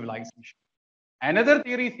destroyed this civilization. Another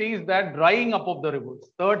theory says that drying up of the rivers.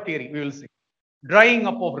 Third theory, we will see. Drying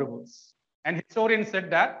up of rivers. And historians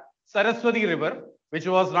said that Saraswati River, which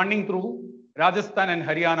was running through Rajasthan and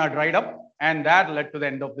Haryana, dried up, and that led to the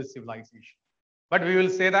end of this civilization. But we will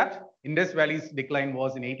say that Indus Valley's decline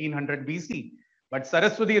was in 1800 BC. But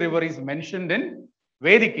Saraswati River is mentioned in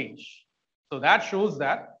Vedic age. So that shows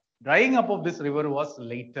that drying up of this river was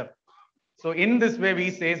later. So in this way, we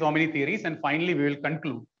say so many theories, and finally we will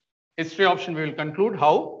conclude. History option, we will conclude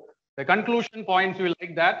how. The conclusion points will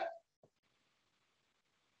like that.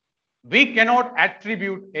 We cannot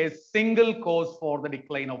attribute a single cause for the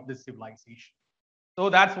decline of this civilization. So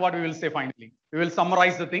that's what we will say finally. We will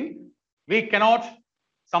summarize the thing. We cannot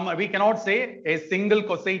say a single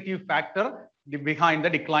causative factor behind the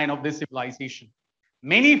decline of this civilization.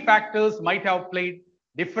 Many factors might have played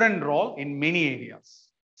different role in many areas.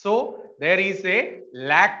 So there is a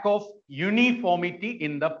lack of uniformity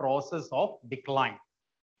in the process of decline.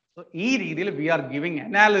 So we are giving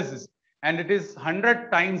analysis, and it is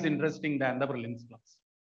 100 times interesting than the prelims class.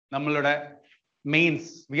 Nammaloda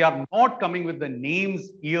mains, we are not coming with the names,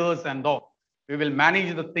 years and all. We will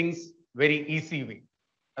manage the things very easy way.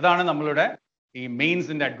 Adana nammaloda mains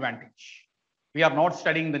in the advantage. We are not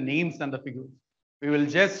studying the names and the figures. We will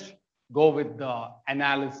just go with the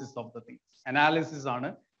analysis of the things. Analysis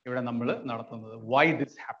on why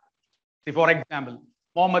this happened. See, for example,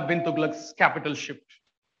 Muhammad bin Tughlaq's capital shift.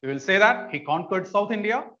 We will say that he conquered South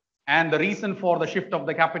India, and the reason for the shift of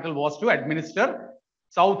the capital was to administer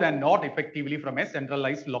South and North effectively from a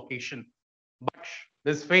centralized location. But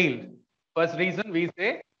this failed. First reason, we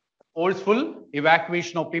say forceful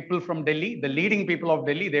evacuation of people from Delhi. The leading people of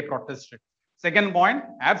Delhi, they protested. Second point,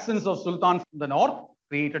 absence of Sultan from the north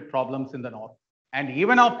created problems in the north. And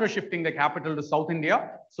even after shifting the capital to South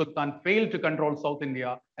India, Sultan failed to control South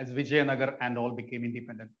India as Vijayanagar and all became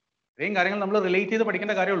independent. We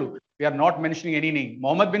are not mentioning any name.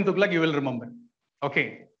 Muhammad bin Tughlaq, you will remember.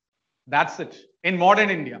 Okay, that's it. In modern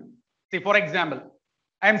India, see, for example,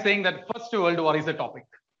 I am saying that First World War is a topic.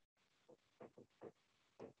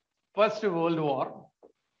 First World War,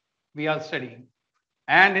 we are studying.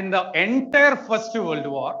 And in the entire First World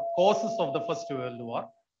War, causes of the First World War,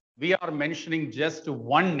 we are mentioning just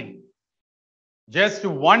one name. Just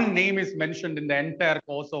one name is mentioned in the entire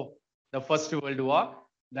course of the First World War.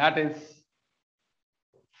 That is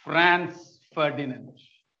Franz Ferdinand.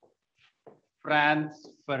 Franz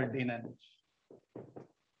Ferdinand.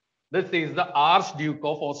 This is the Archduke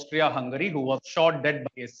of Austria-Hungary, who was shot dead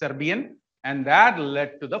by a Serbian, and that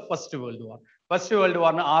led to the First World War. First World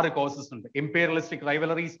War are causes: imperialistic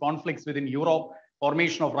rivalries, conflicts within Europe,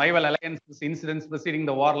 formation of rival alliances, incidents preceding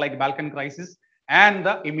the war like Balkan crisis, and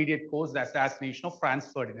the immediate cause, the assassination of Franz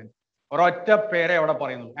Ferdinand.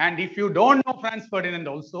 And if you don't know Franz Ferdinand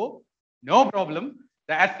also, no problem.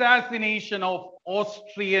 The assassination of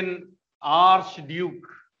Austrian Archduke.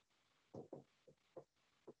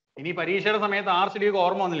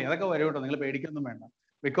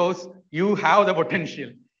 Because you have the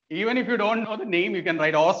potential. Even if you don't know the name, you can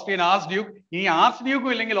write Austrian Archduke. Archduke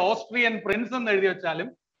will Austrian Prince,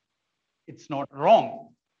 it's not wrong.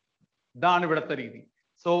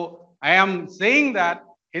 So I am saying that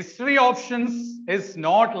history options is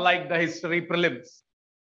not like the history prelims.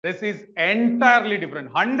 This is entirely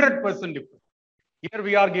different, 100% different. Here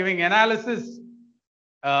we are giving analysis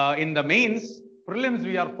in the mains. Prelims,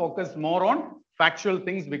 we are focused more on factual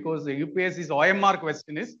things because the UPSC's OMR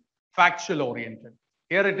question is factual oriented.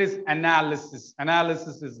 Here it is analysis.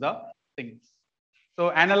 Analysis is the things. So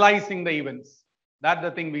analyzing the events, that's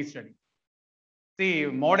the thing we study. See,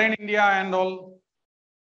 modern India and all,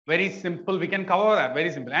 very simple. We can cover that,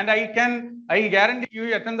 very simple. And I guarantee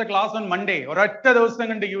you attend the class on Monday or at those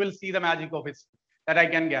things, you will see the magic of history. That I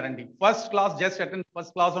can guarantee. First class, just attend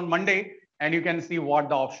first class on Monday and you can see what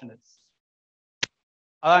the option is.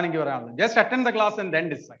 Just attend the class and then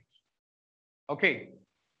decide. Okay.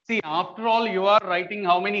 See, after all, you are writing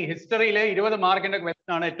how many history? 20 mark in a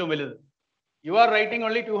question. You are writing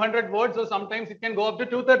only 200 words, or sometimes it can go up to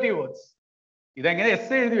 230 words. You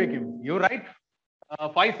write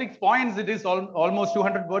 5-6 points, it is almost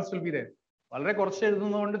 200 words will be there.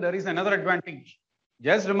 There is another advantage.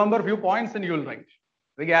 Just remember few points and you will write.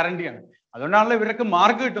 The guarantee.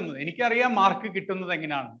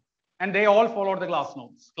 And they all followed the class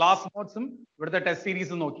notes. Class notes with the test series,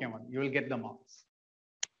 you will get the marks.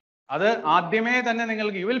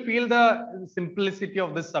 You will feel the simplicity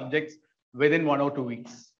of this subjects within 1 or 2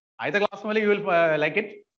 weeks. Either class you will like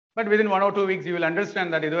it, but within 1 or 2 weeks you will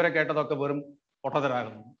understand that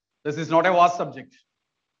this is not a vast subject.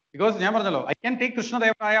 Because I can take Krishna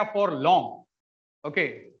Deva Raya for long.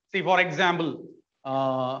 Okay. See, for example,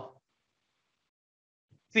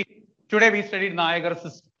 see, today we studied Nayagar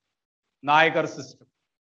system. Nayagar system.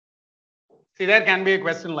 See, there can be a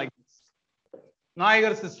question like this.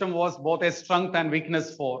 Nayagar system was both a strength and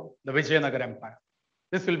weakness for the Vijayanagar Empire.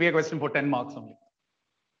 This will be a question for 10 marks only.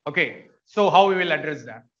 Okay. So how we will address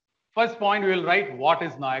that? First point, we will write what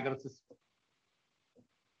is Nayagar system.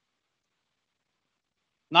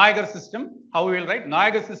 Nayagar system, how we will write?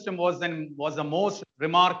 Nayagar system was the most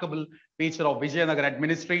remarkable feature of Vijayanagar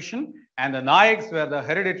administration, and the Nayaks were the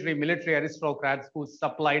hereditary military aristocrats who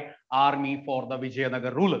supplied army for the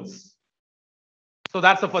Vijayanagar rulers. So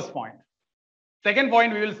that's the first point. Second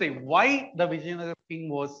point, we will say why the Vijayanagar king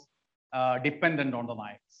was dependent on the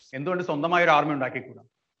Nayaks.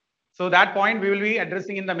 So that point we will be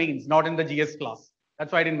addressing in the mains, not in the GS class.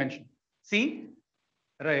 That's why I didn't mention. See,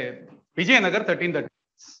 Vijayanagar 1330.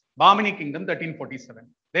 Bamini kingdom 1347.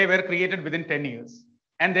 They were created within 10 years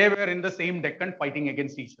and they were in the same Deccan fighting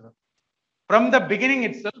against each other. From the beginning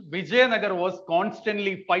itself, Vijayanagar was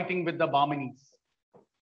constantly fighting with the Baminis.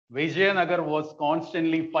 Vijayanagar was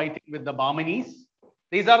constantly fighting with the Baminis.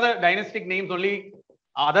 These are the dynastic names only.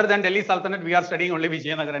 Other than Delhi Sultanate, we are studying only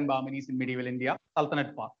Vijayanagar and Baminis in medieval India,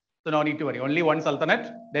 Sultanate part. So no need to worry. Only one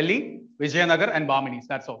Sultanate, Delhi, Vijayanagar and Baminis.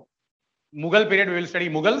 That's all. Mughal period, we will study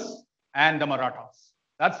Mughals and the Marathas.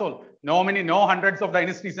 That's all. No hundreds of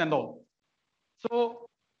dynasties and all. So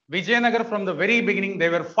Vijayanagar from the very beginning, they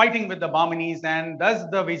were fighting with the Baminis, and thus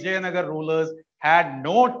the Vijayanagar rulers had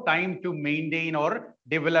no time to maintain or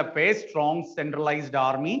develop a strong centralized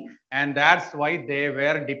army, and that's why they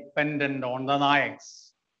were dependent on the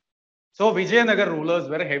Nayaks. So Vijayanagar rulers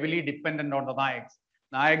were heavily dependent on the Nayaks.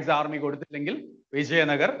 Nayaks army kodutillengil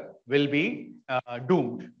Vijayanagar will be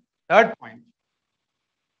doomed. Third point.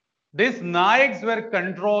 These Nayaks were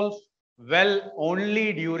controlled well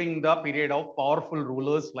only during the period of powerful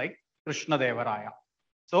rulers like Krishna Deva Raya.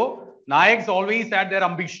 So Nayaks always had their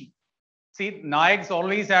ambition. See, Nayaks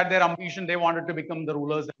always had their ambition. They wanted to become the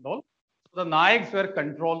rulers and all. So the Nayaks were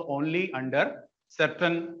controlled only under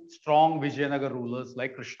certain strong Vijayanagar rulers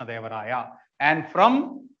like Krishna Deva Raya. And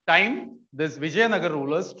from time, these Vijayanagar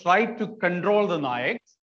rulers tried to control the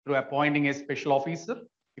Nayaks through appointing a special officer.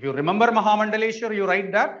 If you remember Mahamandaleshwar, you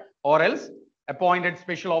write that, or else appointed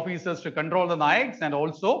special officers to control the Nayaks and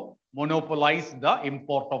also monopolize the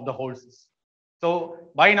import of the horses.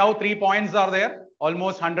 So by now 3 points are there,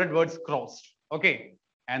 almost 100 words crossed. Okay.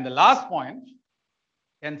 And the last point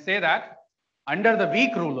can say that under the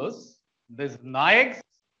weak rulers, these Nayaks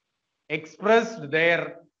expressed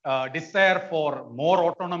their desire for more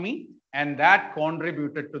autonomy, and that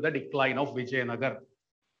contributed to the decline of Vijayanagar.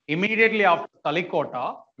 Immediately after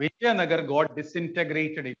Talikota, Vijayanagar got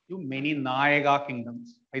disintegrated into many Nayaka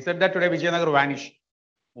kingdoms. I said that today Vijayanagar vanished.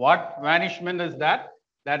 What vanishment is that?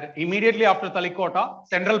 That immediately after Talikota,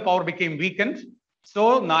 central power became weakened.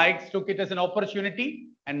 So Nayaks took it as an opportunity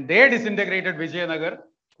and they disintegrated Vijayanagar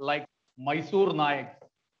like Mysore Nayaks.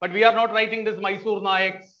 But we are not writing this Mysore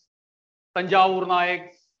Nayaks, Tanjavur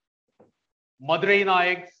Nayaks, Madurai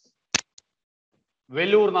Nayaks,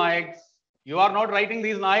 Vellore Nayaks. You are not writing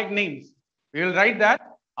these Nayak names. We will write that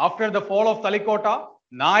after the fall of Talikota,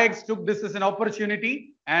 Nayaks took this as an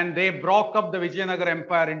opportunity and they broke up the Vijayanagar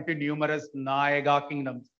Empire into numerous Nayaka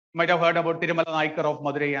kingdoms. You might have heard about Tirumala Naikar of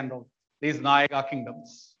Madurai and all these Nayaka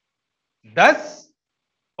kingdoms. Thus,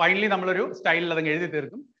 finally, we will style.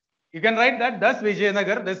 You can write that, thus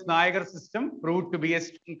Vijayanagar, this Nayagar system proved to be a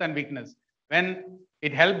strength and weakness. When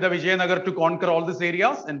it helped the Vijayanagar to conquer all these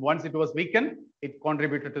areas, and once it was weakened, it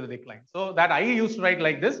contributed to the decline. So that I used to write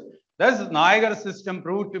like this, thus Nayagar system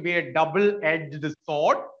proved to be a double-edged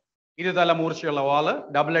sword,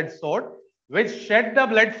 double-edged sword, which shed the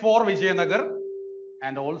blood for Vijayanagar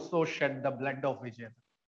and also shed the blood of Vijayanagar.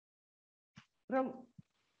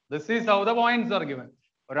 This is how the points are given.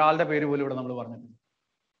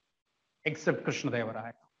 Except Krishna Deva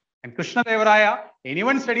Raya. And Krishna Deva Raya,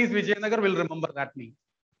 anyone studies Vijayanagar will remember that name.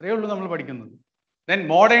 Then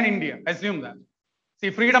modern India, assume that. See,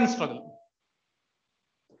 freedom struggle.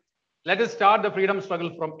 Let us start the freedom struggle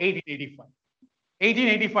from 1885.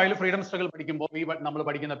 1885 freedom struggle we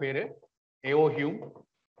A.O. Hume,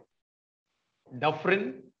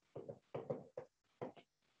 Dufferin,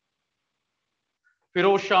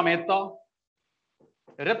 Firoz Shah Mehta.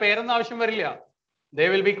 They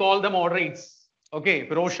will be called the moderates. Okay,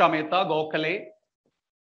 Firoz Shah Mehta, Gokhale,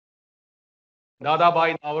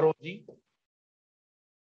 Dadabhai Naoroji,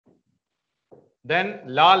 then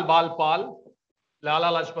Lal Bal Pal,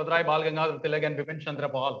 Lala Lajpat Rai, Bal Gangadhar Tilak, and Bipin Chandra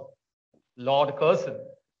Pal, Lord Curzon.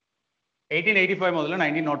 1885 model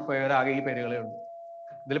 1905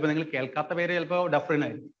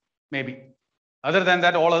 maybe. Other than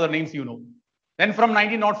that, all other names you know. Then from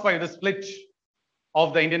 1905, the split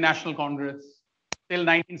of the Indian National Congress. Till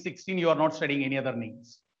 1916, you are not studying any other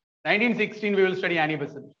names. 1916, we will study Annie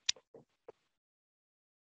Besant.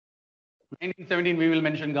 1917, we will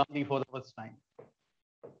mention Gandhi for the first time.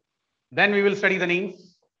 Then we will study the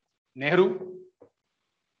names Nehru,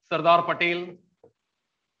 Sardar Patel,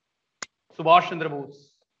 Subhash Chandra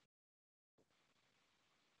Bose.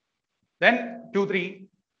 Then 2-3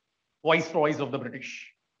 viceroys of the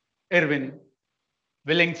British: Irwin,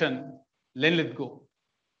 Wellington, Linlithgow.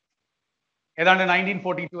 In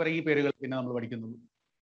 1942 വരെ ഈ പേരുകൾ പിന്നെ നമ്മൾ പഠിക്കുന്നുള്ളൂ.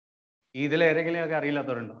 ഇതിലെ ഏതെങ്കിലുമൊക്കെ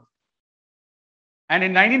അറിയില്ലാത്തവരുണ്ടോ? And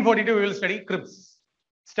in 1942 we will study Cripps.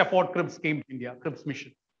 Stafford Cripps came to India. Cripps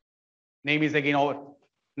mission. Name is again over.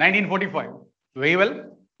 1945 Wavell,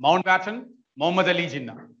 Mountbatten, Muhammad Ali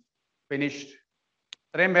Jinnah. Finished.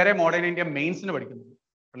 ഇത്രയും പേരെ modern India mains-ന് പഠിക്കുന്നു.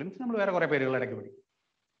 Prelims നമ്മൾ വേറെ കുറേ പേരുകൾ ഇടയ്ക്ക് പഠിക്കും.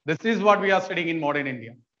 This is what we are studying in modern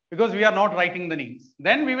India because we are not writing the names.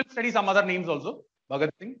 Then we will study some other names also.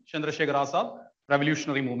 Bhagat Singh, Chandrasekhar Azad,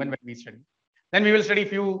 revolutionary movement when we study. Then we will study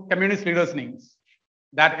few communist leaders' names.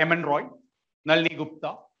 That M.N. Roy, Nalini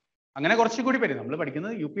Gupta. അങ്ങനെ കുറച്ച് കൂടി പേര് നമ്മൾ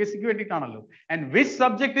പഠിക്കുന്നത് UPSC-ക്ക് വേണ്ടിയിട്ടാണല്ലോ. And which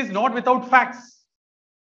subject is not without facts?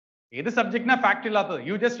 ഏത് സബ്ജക്റ്റിനാ fact ഇല്ലാത്തത്?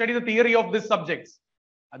 You just study the theory of this subjects.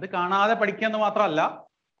 അത് കാണാതെ പഠിക്കാന്ന് മാത്രമല്ല,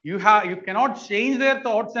 you cannot change their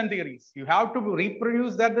thoughts and theories. You have to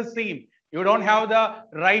reproduce that the same. You don't have the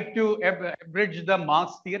right to abridge the Marx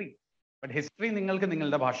theory. But history ningalku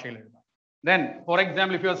ningalde bhashayil ezhudam. Then, for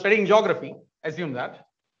example, if you are studying geography, assume that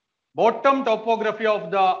bottom topography of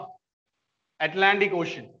the Atlantic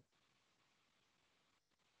Ocean.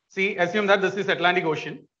 See, assume that this is Atlantic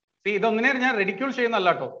Ocean. See, idonnine ഞാൻ ridicule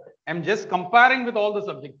ചെയ്യുന്നല്ല ട്ടോ. I am just comparing with all the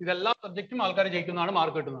subjects. ഇതെല്ലാ സബ്ജക്റ്റും ആൾക്കാർ ജയിക്കുന്നതാണ്,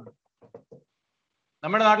 mark കിട്ടുന്നതാണ്.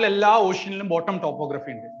 നമ്മുടെ നാട്ടിൽ എല്ലാ ഓഷ്യനിലും bottom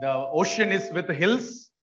topography ഉണ്ട്. The ocean is with hills,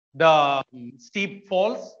 the steep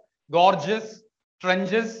falls, gorges,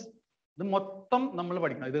 trenches. ഇത് മൊത്തം നമ്മൾ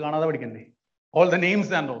പഠിക്കണം. ഇത് കാണാതെ പഠിക്കണ്ടേ? All the names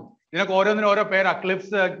and all. ഇതിനൊക്കെ ഓരോന്നിനും ഓരോ പേരാ. Cliffs,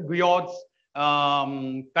 fjords,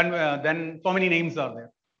 then so many names are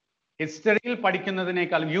there. Historyയിൽ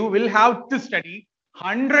പഠിക്കുന്നതിനേക്കാളും you will have to study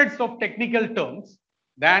hundreds of technical terms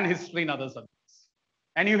than history in other subjects.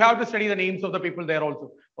 And you have to study the names of the people there also.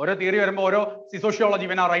 ഓരോ theory വരുമ്പോൾ ഓരോ sociology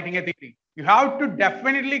when are writing a theory, you have to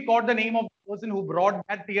definitely quote the name of the person who brought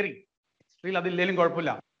that theory. History അതില്ലെങ്കിലും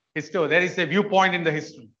കുഴപ്പമില്ല. History, there is a viewpoint in the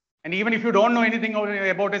history. And even if you don't know anything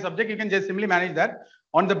about a subject, you can just simply manage that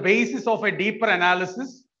on the basis of a deeper analysis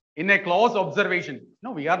in a close observation. No,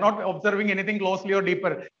 we are not observing anything closely or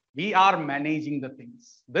deeper. We are managing the things.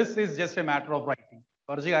 This is just a matter of writing.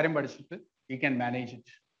 We can manage it,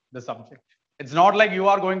 the subject. It's not like you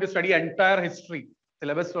are going to study entire history.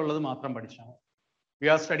 Syllabus we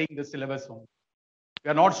are studying the syllabus only. We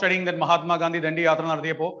are not studying that Mahatma Gandhi Dandi Yatra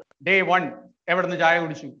നടത്തിയപ്പോൾ day 1 എവിടുന്ന് ചായ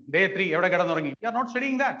കുടിച്ചു, day 3 എവിടെ കിടന്നുറങ്ങി. We are not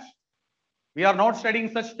studying that. We are not studying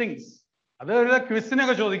such things. അത് ഒരു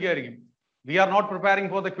ക്വിസിനൊക്കെ ചോദിക്കുകയായിരിക്കും. We are not preparing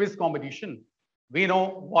for the quiz competition. We know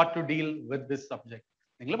what to deal with this subject.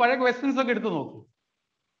 നിങ്ങൾ പഴയ ക്വസ്റ്റ്യൻസ് ഒക്കെ എടുത്തു നോക്കൂ.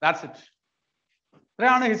 That's it.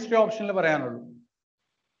 ഇത്രയാണ് ഹിസ്റ്ററി ഓപ്ഷനിൽ പറയാനുള്ളൂ.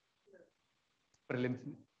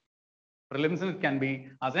 Prelims can be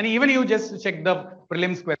as, and even you just check the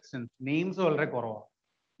prelims questions, names വളരെ കുറവാണ്.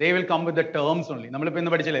 They will come with the terms only. നമ്മളിപ്പോ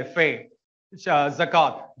ഇന്ന് പഠിച്ചില്ലേ, FA,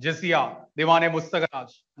 Zakat, Jizya, Diwane Mustaqaraj,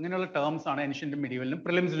 അങ്ങനെയുള്ള ടേംസ് ആണ് ഏൻഷ്യന്റ് മെഡീവലിനും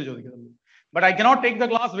പ്രിലിംസിലും ചോദിക്കുന്നത്. But I cannot take the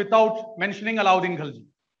class without mentioning Alauddin Khalji.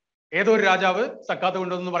 ഏതോ ഒരു രാജാവ് സക്കാത്ത്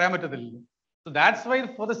കൊണ്ടുവന്ന് പറയാൻ പറ്റത്തില്ലല്ലോ. So that's why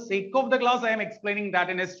for the sake of the class, I am explaining that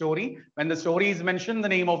in a story. When the story is mentioned,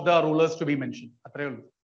 the name of the rulers to be mentioned.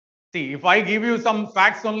 See, if I give you some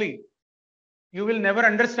facts only, you will never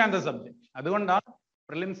understand the subject. അതുകൊണ്ടാണ്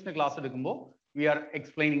prelims class എടുക്കുമ്പോൾ we are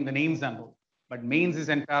explaining the names and all. But mains is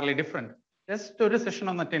entirely different. Just ഒരു session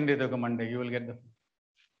on attend ചെയ്തൊക്കെ Monday, you will get the.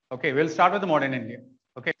 Okay, we'll start with the modern India.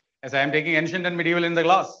 Okay, as I am taking ancient and medieval in the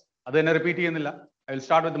class, അത് തന്നെ repeat ചെയ്യുന്നില്ല. I will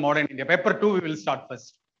start with the modern India. Paper 2 we will start first.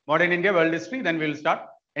 Modern India, world history, then we will start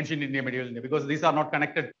ancient India, medieval India, because these are not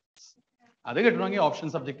connected. അത് കിട്ടണമെങ്കിൽ option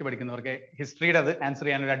subject പഠിക്കുന്നവർക്ക് ഹിസ്റ്ററിയുടെ അത് answer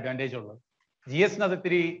ചെയ്യാനൊരു advantage ഉള്ളത്. GS അത്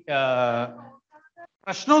ഇത്തിരി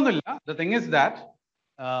പ്രശ്നമൊന്നുമില്ല. The thing is that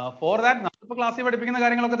for that നമ്മളിപ്പോൾ ക്ലാസ്സിൽ പഠിപ്പിക്കുന്ന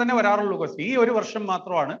കാര്യങ്ങളൊക്കെ തന്നെ വരാറുള്ളൂ. ഈ ഒരു വർഷം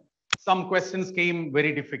മാത്രമാണ് some questions came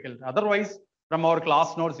very difficult. Otherwise, from our class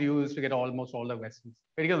notes, you used to get almost all the questions.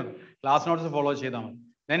 Class notes follow ചെയ്താൽ മതി.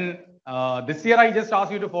 Then this year I just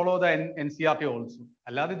asked you to follow the NCERT also.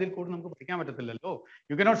 അല്ലാതെ ഇതിൽ കൂടുതൽ നമുക്ക് പഠിക്കാൻ പറ്റത്തില്ലല്ലോ.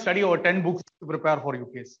 You cannot study over 10 books to prepare for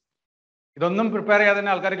UPSC. ഇതൊന്നും prepare ചെയ്യാതെ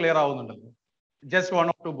തന്നെ ആൾക്കാർ clear ആവുന്നുണ്ടല്ലോ. Just 1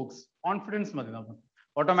 or 2 books. Confidence മതി നമുക്ക്.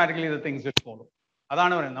 Automatically the things will follow.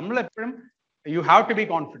 അതാണ് പറയുന്നത്. നമ്മൾ എപ്പോഴും you have to be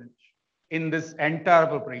confident in this entire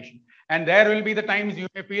preparation. And there will be the times you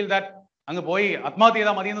may feel that അങ്ങ് പോയി ആത്മഹത്യ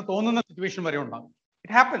ചെയ്താൽ മതി എന്ന് തോന്നുന്ന സിറ്റുവേഷൻ വരെ ഉണ്ടാകും.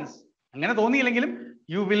 It happens. അങ്ങനെ തോന്നിയില്ലെങ്കിലും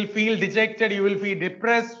you will feel dejected, you will feel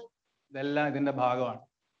depressed. ഇതെല്ലാം ഇതിന്റെ ഭാഗമാണ്.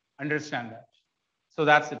 Understand that. So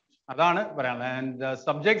that's it. അതാണ് പറയാനുള്ളത്. And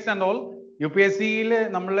subjects and all, UPSC-യിൽ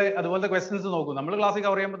നമ്മൾ അതുപോലത്തെ ക്വസ്റ്റ്യൻസ് നോക്കും. നമ്മൾ ക്ലാസ്സിൽ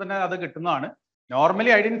കവർ ചെയ്യുമ്പോൾ തന്നെ അത് കിട്ടുന്നതാണ്.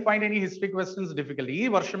 Normally, I didn't find any history questions difficult. ഈ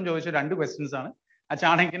വർഷം ചോദിച്ച 2 questions ആണ്. ആ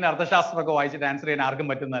ചാണക്യന്റെ അർത്ഥശാസ്ത്രമൊക്കെ വായിച്ചിട്ട് ആൻസർ ചെയ്യാൻ ആർക്കും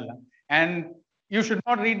പറ്റുന്നതല്ല. And you should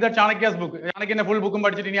not read the Chanakya's book. ചാണക്യന്റെ full ബുക്കും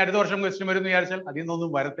പഠിച്ചിട്ട് ഇനി അടുത്ത വർഷം ക്വസ്റ്റ്യൻ വരും എന്ന് വിചാരിച്ചാൽ അതിൽ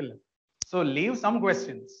നിന്നൊന്നും വരത്തില്ല. So leave some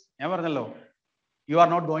questions. ഞാൻ പറഞ്ഞല്ലോ, you are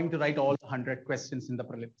not going to write all 100 questions in the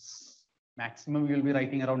prelims. Maximum you will be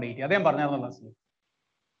writing around 80. അതേ പറഞ്ഞായിരുന്നു ക്ലാസ്സിൽ.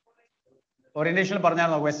 ഓറിയന്റേഷനിൽ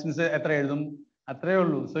പറഞ്ഞായിരുന്നോ ക്വസ്റ്റ്യൻസ് എത്ര എഴുതും? അത്രേ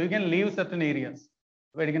ഉള്ളൂ. So you can leave certain areas.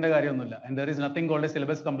 പേടിക്കേണ്ട കാര്യമൊന്നുമില്ല. And there is nothing called a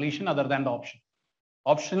syllabus completion other than the option.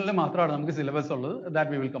 Optional മാത്രമാണ് നമുക്ക് സിലബസ് ഉള്ളത്. That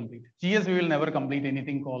we will complete. GS we will never complete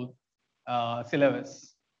anything called syllabus.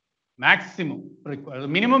 Maximum required,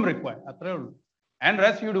 minimum required. അത്രേ ഉള്ളൂ. And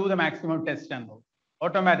rest you do the maximum test and all.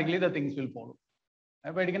 Automatically the things will follow.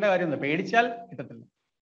 പേടിക്കേണ്ട കാര്യമൊന്നുമില്ല. പേടിച്ചാൽ കിട്ടത്തില്ല.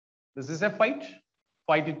 This is a fight.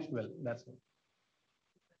 Fight it well. That's all.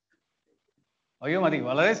 അയ്യോ മതി.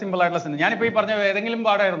 വളരെ simple ആയിട്ടുള്ള cinema. ഞാനിപ്പോ ഈ പറഞ്ഞ ഏതെങ്കിലും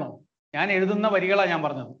പാടായിരുന്നോ? ഞാൻ എഴുതുന്ന വരികളാണ് ഞാൻ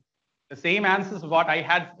പറഞ്ഞത്. The same answers what I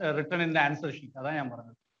had written in the answer sheet. അതാണ് ഞാൻ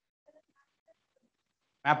പറഞ്ഞത്.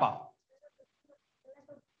 മാപ്പാ.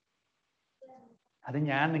 അത്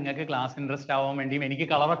ഞാൻ നിങ്ങൾക്ക് ക്ലാസ് ഇൻട്രസ്റ്റ് ആവാൻ വേണ്ടിയും എനിക്ക്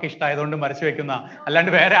കളറൊക്കെ ഇഷ്ടമായതുകൊണ്ട് വരച്ചു വെക്കുന്ന,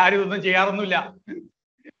 അല്ലാണ്ട് വേറെ ആരും ഇതൊന്നും ചെയ്യാറൊന്നുമില്ല.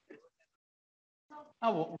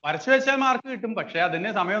 വരച്ചു വെച്ചാൽ മാർക്ക് കിട്ടും, പക്ഷെ അതിന്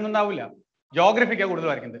സമയമൊന്നും ഉണ്ടാവില്ല. ജോഗ്രഫിക്കാ കൂടുതൽ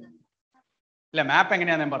വരയ്ക്കുന്നത്. ഇല്ല, മാപ്പ്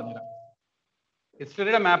എങ്ങനെയാന്ന് ഞാൻ പറഞ്ഞുതരാം.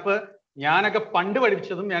 ഹിസ്റ്ററിയുടെ മാപ്പ് ഞാനൊക്കെ പണ്ട്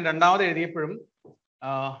പഠിപ്പിച്ചതും ഞാൻ രണ്ടാമത് എഴുതിയപ്പോഴും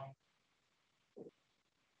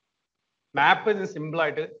മാപ്പ് സിമ്പിൾ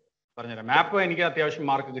ആയിട്ട് പറഞ്ഞുതരാം. മാപ്പ് എനിക്ക് അത്യാവശ്യം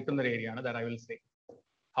മാർക്ക് കിട്ടുന്ന ഒരു ഏരിയ ആണ്. That I will say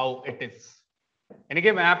how it is.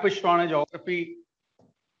 എനിക്ക് മാപ്പ് ഇഷ്ടമാണ്. ജോഗ്രഫി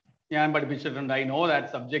ഞാൻ പഠിപ്പിച്ചിട്ടുണ്ട്. I know that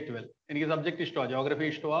subject well. എനിക്ക് സബ്ജക്ട് ഇഷ്ടമാണ്. ജോഗ്രഫി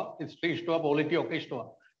ഇഷ്ടമാണ്, ഹിസ്റ്ററി ഇഷ്ടമാണ്, പോളിറ്റി ഒക്കെ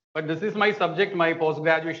ഇഷ്ടമാണ്. But this is my subject, my post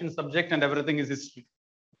graduation subject and everything is history.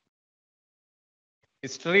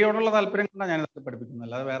 ഹിസ്റ്ററിയോടുള്ള താല്പര്യം കൊണ്ടാണ് ഞാനിതൊക്കെ പഠിപ്പിക്കുന്നത്,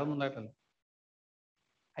 അല്ലാതെ വേറെ ഒന്നും ഉണ്ടായിട്ടല്ല.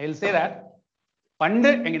 ഐ വിൽ സേ ദാറ്റ് പണ്ട്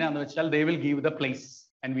എങ്ങനെയാണെന്ന് വെച്ചാൽ they will give the place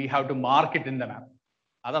and we have to mark it in the map.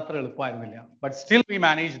 അത് അത്ര എളുപ്പമായിരുന്നില്ല. But still we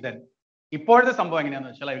managed then. ഇപ്പോഴത്തെ സംഭവം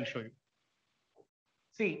എങ്ങനെയാണെന്ന് വെച്ചാൽ I will show you.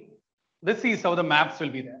 See, this is how the maps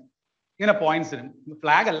will be there. ഇങ്ങനെ points ഇടും.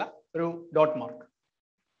 Flag അല്ല, ഒരു dot mark.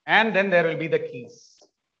 And then there will be the keys.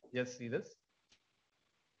 Just see this.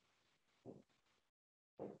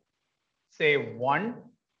 Say 1,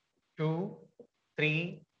 2, 3,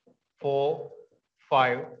 4,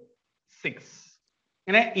 5, 6.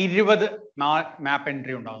 ഇങ്ങനെ 20 മാപ്പ്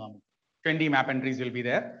entry ഉണ്ടാവും നമുക്ക്. 20 മാപ്പ് entries will be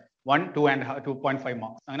there. 1, 2 and 2.5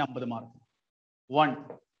 marks. അങ്ങനെ 50 mark. 1,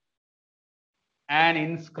 an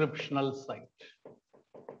inscriptional site.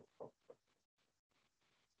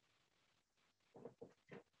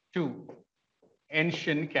 2,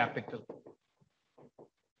 ancient capital.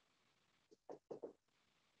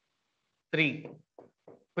 3,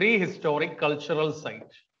 prehistoric cultural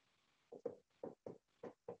site.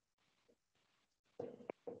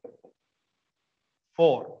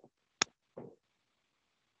 4,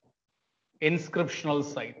 inscriptional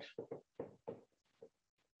site.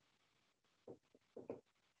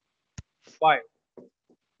 5,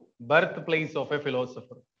 birthplace of a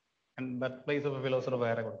philosopher. And birthplace of a philosopher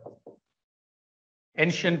where I got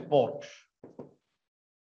ancient port.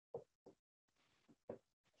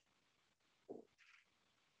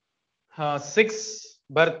 6th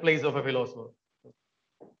birthplace of a philosopher.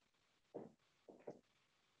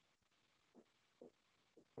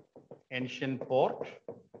 Ancient port.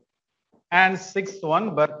 And 6th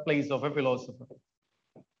one, birthplace of a philosopher.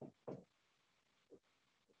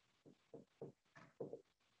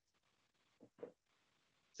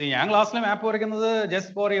 See, young class map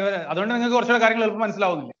just for your. I don't think you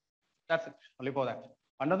are That's it. Only for that.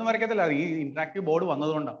 Interactive board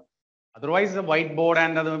one. Otherwise, the whiteboard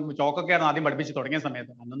and the chalk are nothing but which talking some.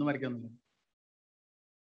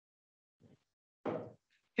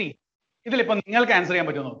 See, this is answer.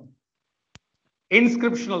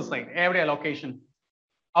 Inscriptional site, every location.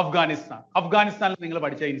 Afghanistan. Afghanistan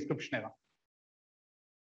is inscription.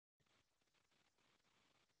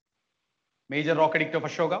 Major rock edict of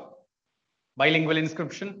Ashoka. Bilingual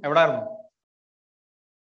inscription.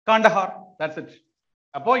 Kandahar. That's it.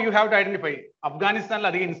 You have to identify Afghanistan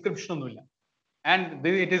inscription. And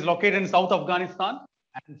it is located in South Afghanistan.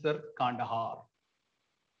 Answer Kandahar.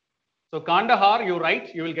 So Kandahar, you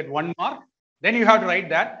write, you will get 1 mark. Then you have to write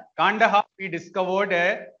that Kandahar, we discovered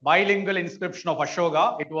a bilingual inscription of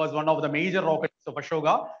Ashoka. It was one of the major rockets of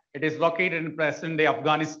Ashoka. It is located in present-day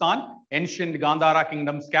Afghanistan, ancient Gandhara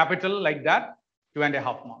kingdom's capital, like that.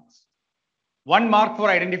 2.5 marks. 1 mark for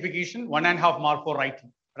identification, 1.5 mark for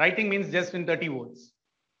writing. Writing means just in 30 words.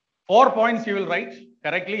 4 points you will write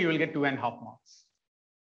correctly, you will get 2.5 marks.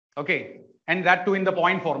 Okay, and that too in the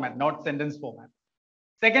point format, not sentence format.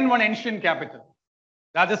 Second one, ancient capital.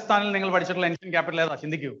 Rajasthan ancient capital.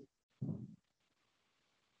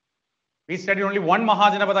 We studied only one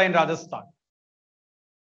Mahajanapada in Rajasthan.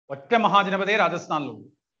 What Mahajanapada Rajasthan?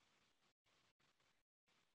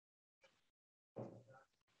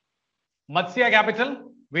 Matsya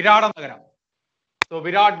capital, Virat Nagar. So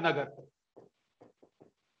Virat Nagar.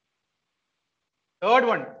 Third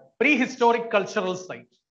one, prehistoric cultural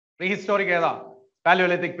site. Prehistoric era,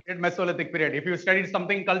 Paleolithic period, Mesolithic period. If you studied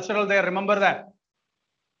something cultural there, remember that.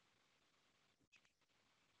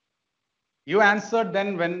 You answered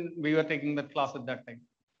then when we were taking that class at that time.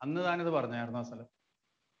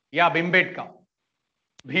 Yeah, Bhimbetka.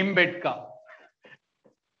 Bhimbetka.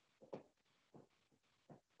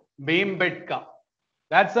 Bhimbetka.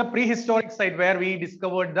 That's a prehistoric site where we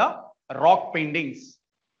discovered the rock paintings.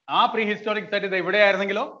 Prehistoric site is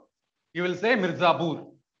you will say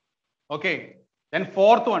Mirzapur. Okay. Then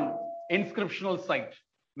fourth one, inscriptional site.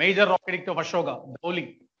 Major rock edict of Ashoka,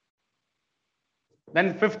 Dholi.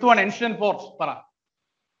 Then fifth one, ancient ports.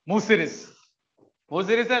 Musiris.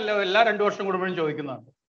 Musiris is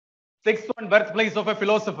sixth one, birthplace of a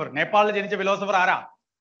philosopher. Nepal is a philosopher Ara.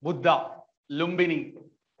 Buddha. Lumbini.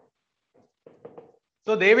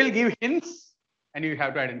 So they will give hints and you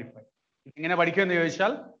have to identify.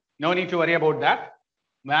 No need to worry about that.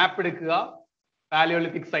 Map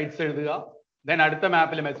Paleolithic sites. Then adutha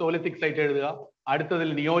map Mesolithic site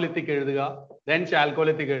adutha Neolithic then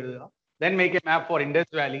Chalcolithic then make a map for Indus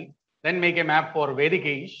Valley, then make a map for Vedic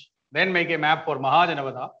age, then make a map for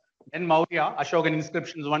Mahajanavada, then Maurya, Ashokan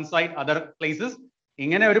inscriptions one side, other places.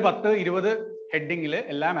 Ingane oru 10-20 heading ile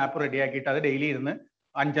ella map ready aakittu adu daily irunnu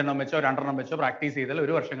 5 വെച്ചോ 2 വെച്ചോ practice ചെയ്താൽ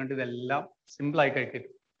ഒരു വർഷം കൊണ്ട് ഇതെല്ലാം simple ആയി കഴിക്കും.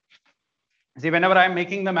 See, whenever I am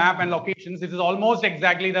making the map and locations, it is almost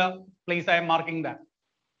exactly the place I am marking that.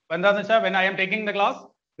 When I am taking the class,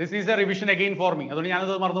 this is a revision again for me.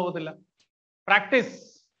 Practice,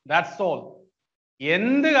 that's all. We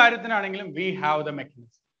have the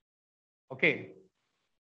mechanism. Okay.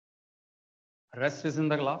 Rest is in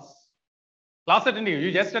the class. Class attend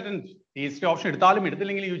you just attend. The history option,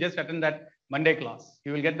 you just attend that Monday class.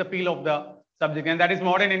 You will get the feel of the subject, and that is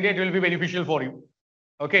modern India. It will be beneficial for you.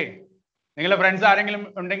 Okay. Friends are attend.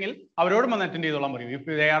 If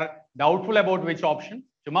they are doubtful about which option,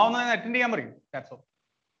 attend. That's all.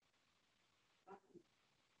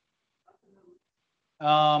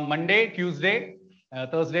 Monday, Tuesday,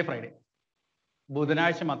 Thursday, Friday.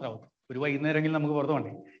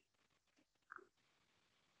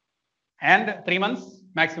 And 3 months,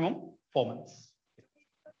 maximum 4 months.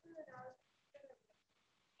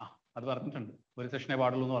 അത് പറഞ്ഞിട്ടുണ്ട് ഒരു സെഷനെ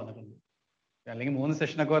പാടുള്ളൂ എന്ന് പറഞ്ഞിട്ടുണ്ട്. അല്ലെങ്കിൽ 3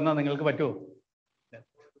 സെഷനൊക്കെ വന്നാൽ നിങ്ങൾക്ക് പറ്റുമോ?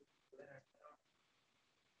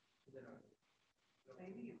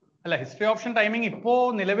 അല്ല, ഹിസ്റ്ററി ഓപ്ഷൻ ടൈമിംഗ് ഇപ്പോ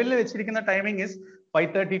നിലവിൽ വെച്ചിരിക്കുന്ന timing is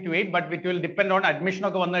 5:30 to 8, but it will depend on admission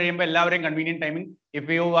ഒക്കെ വന്നു കഴിയുമ്പോൾ എല്ലാവരെയും convenient timing. If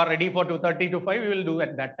you are ready for 2:30 to 5, we will do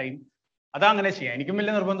at that time. അതങ്ങനെ ചെയ്യാം. എനിക്കും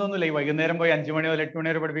വലിയ നിർബന്ധമൊന്നുമില്ല ഈ വൈകുന്നേരം പോയി 5 മണി മുതൽ 8 മണി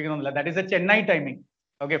വരെ പഠിപ്പിക്കണമെന്നില്ല. That is a Chennai timing.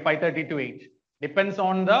 Okay, 5:30 to 8. Depends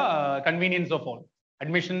on the convenience of all.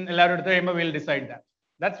 Admission എല്ലാവരും എടുത്തു കഴിയുമ്പോൾ we will decide that.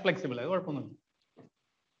 That's flexible. അത് കുഴപ്പമൊന്നുമില്ല.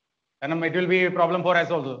 കാരണം it will be a problem for us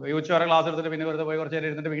also. ഈ ഉച്ചവരെ ക്ലാസ് എടുത്തിട്ട് പിന്നെ വെറുതെ പോയി കുറച്ച് നേരം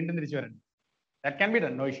ഇരുന്നിട്ട് വീണ്ടും തിരിച്ചു വരണം. That can be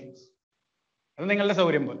done, no issues. അത് നിങ്ങളുടെ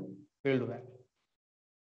സൗകര്യം പോലെ. We will do that.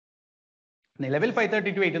 നിലവിൽ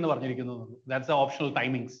 5:30 to 8 എന്ന് പറഞ്ഞിരിക്കുന്നു. That's the optional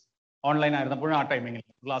timings. Online ആയിരുന്നപ്പോഴും ആ ടൈമിങ്ങിൽ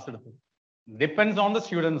ക്ലാസ് എടുത്തു. Depends on the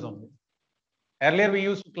students only. Earlier we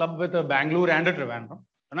used to club with Bangalore and Trivandrum.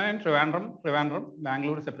 Trivandrum,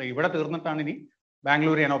 Bangalore separate. ഇവിടെ തീർന്നിട്ടാണ് ഇനി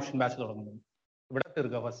ബാംഗ്ലൂരിയൻ ഓപ്ഷൻ ബാച്ച് തുടങ്ങുന്നത്. ഇവിടെ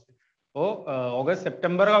തീർക്കുക ഫസ്റ്റ്. അപ്പോൾ ഓഗസ്റ്റ്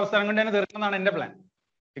സെപ്റ്റംബർ അവസാനം കൊണ്ട് തന്നെ തീർക്കുന്നതാണ് എൻ്റെ plan.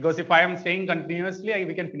 Because if I am staying continuously,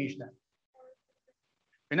 we can finish that.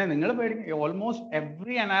 പിന്നെ നിങ്ങൾ പേടിക്കും, almost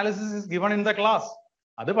every analysis is given in the class.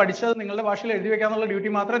 അത് പഠിച്ചത് നിങ്ങളുടെ ഭാഷയിൽ എഴുതി വെക്കാനുള്ള ഡ്യൂട്ടി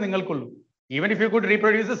മാത്രമേ നിങ്ങൾക്കുള്ളൂ. Even if you could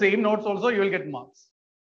reproduce the same notes also, you will get marks.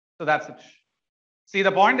 So that's it. See,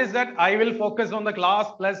 the point is that I will focus on the class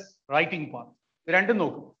plus writing part. രണ്ടും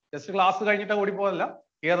നോക്കും. Just class കഴിഞ്ഞിട്ട് ഓടി പോകല്ല.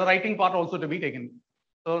 Here the writing part also to be taken.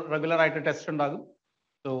 So regular ആയിട്ട് test ഉണ്ടാകും.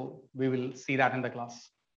 So we will see that in the class.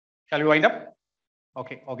 Shall we wind up?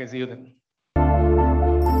 Okay, see you then.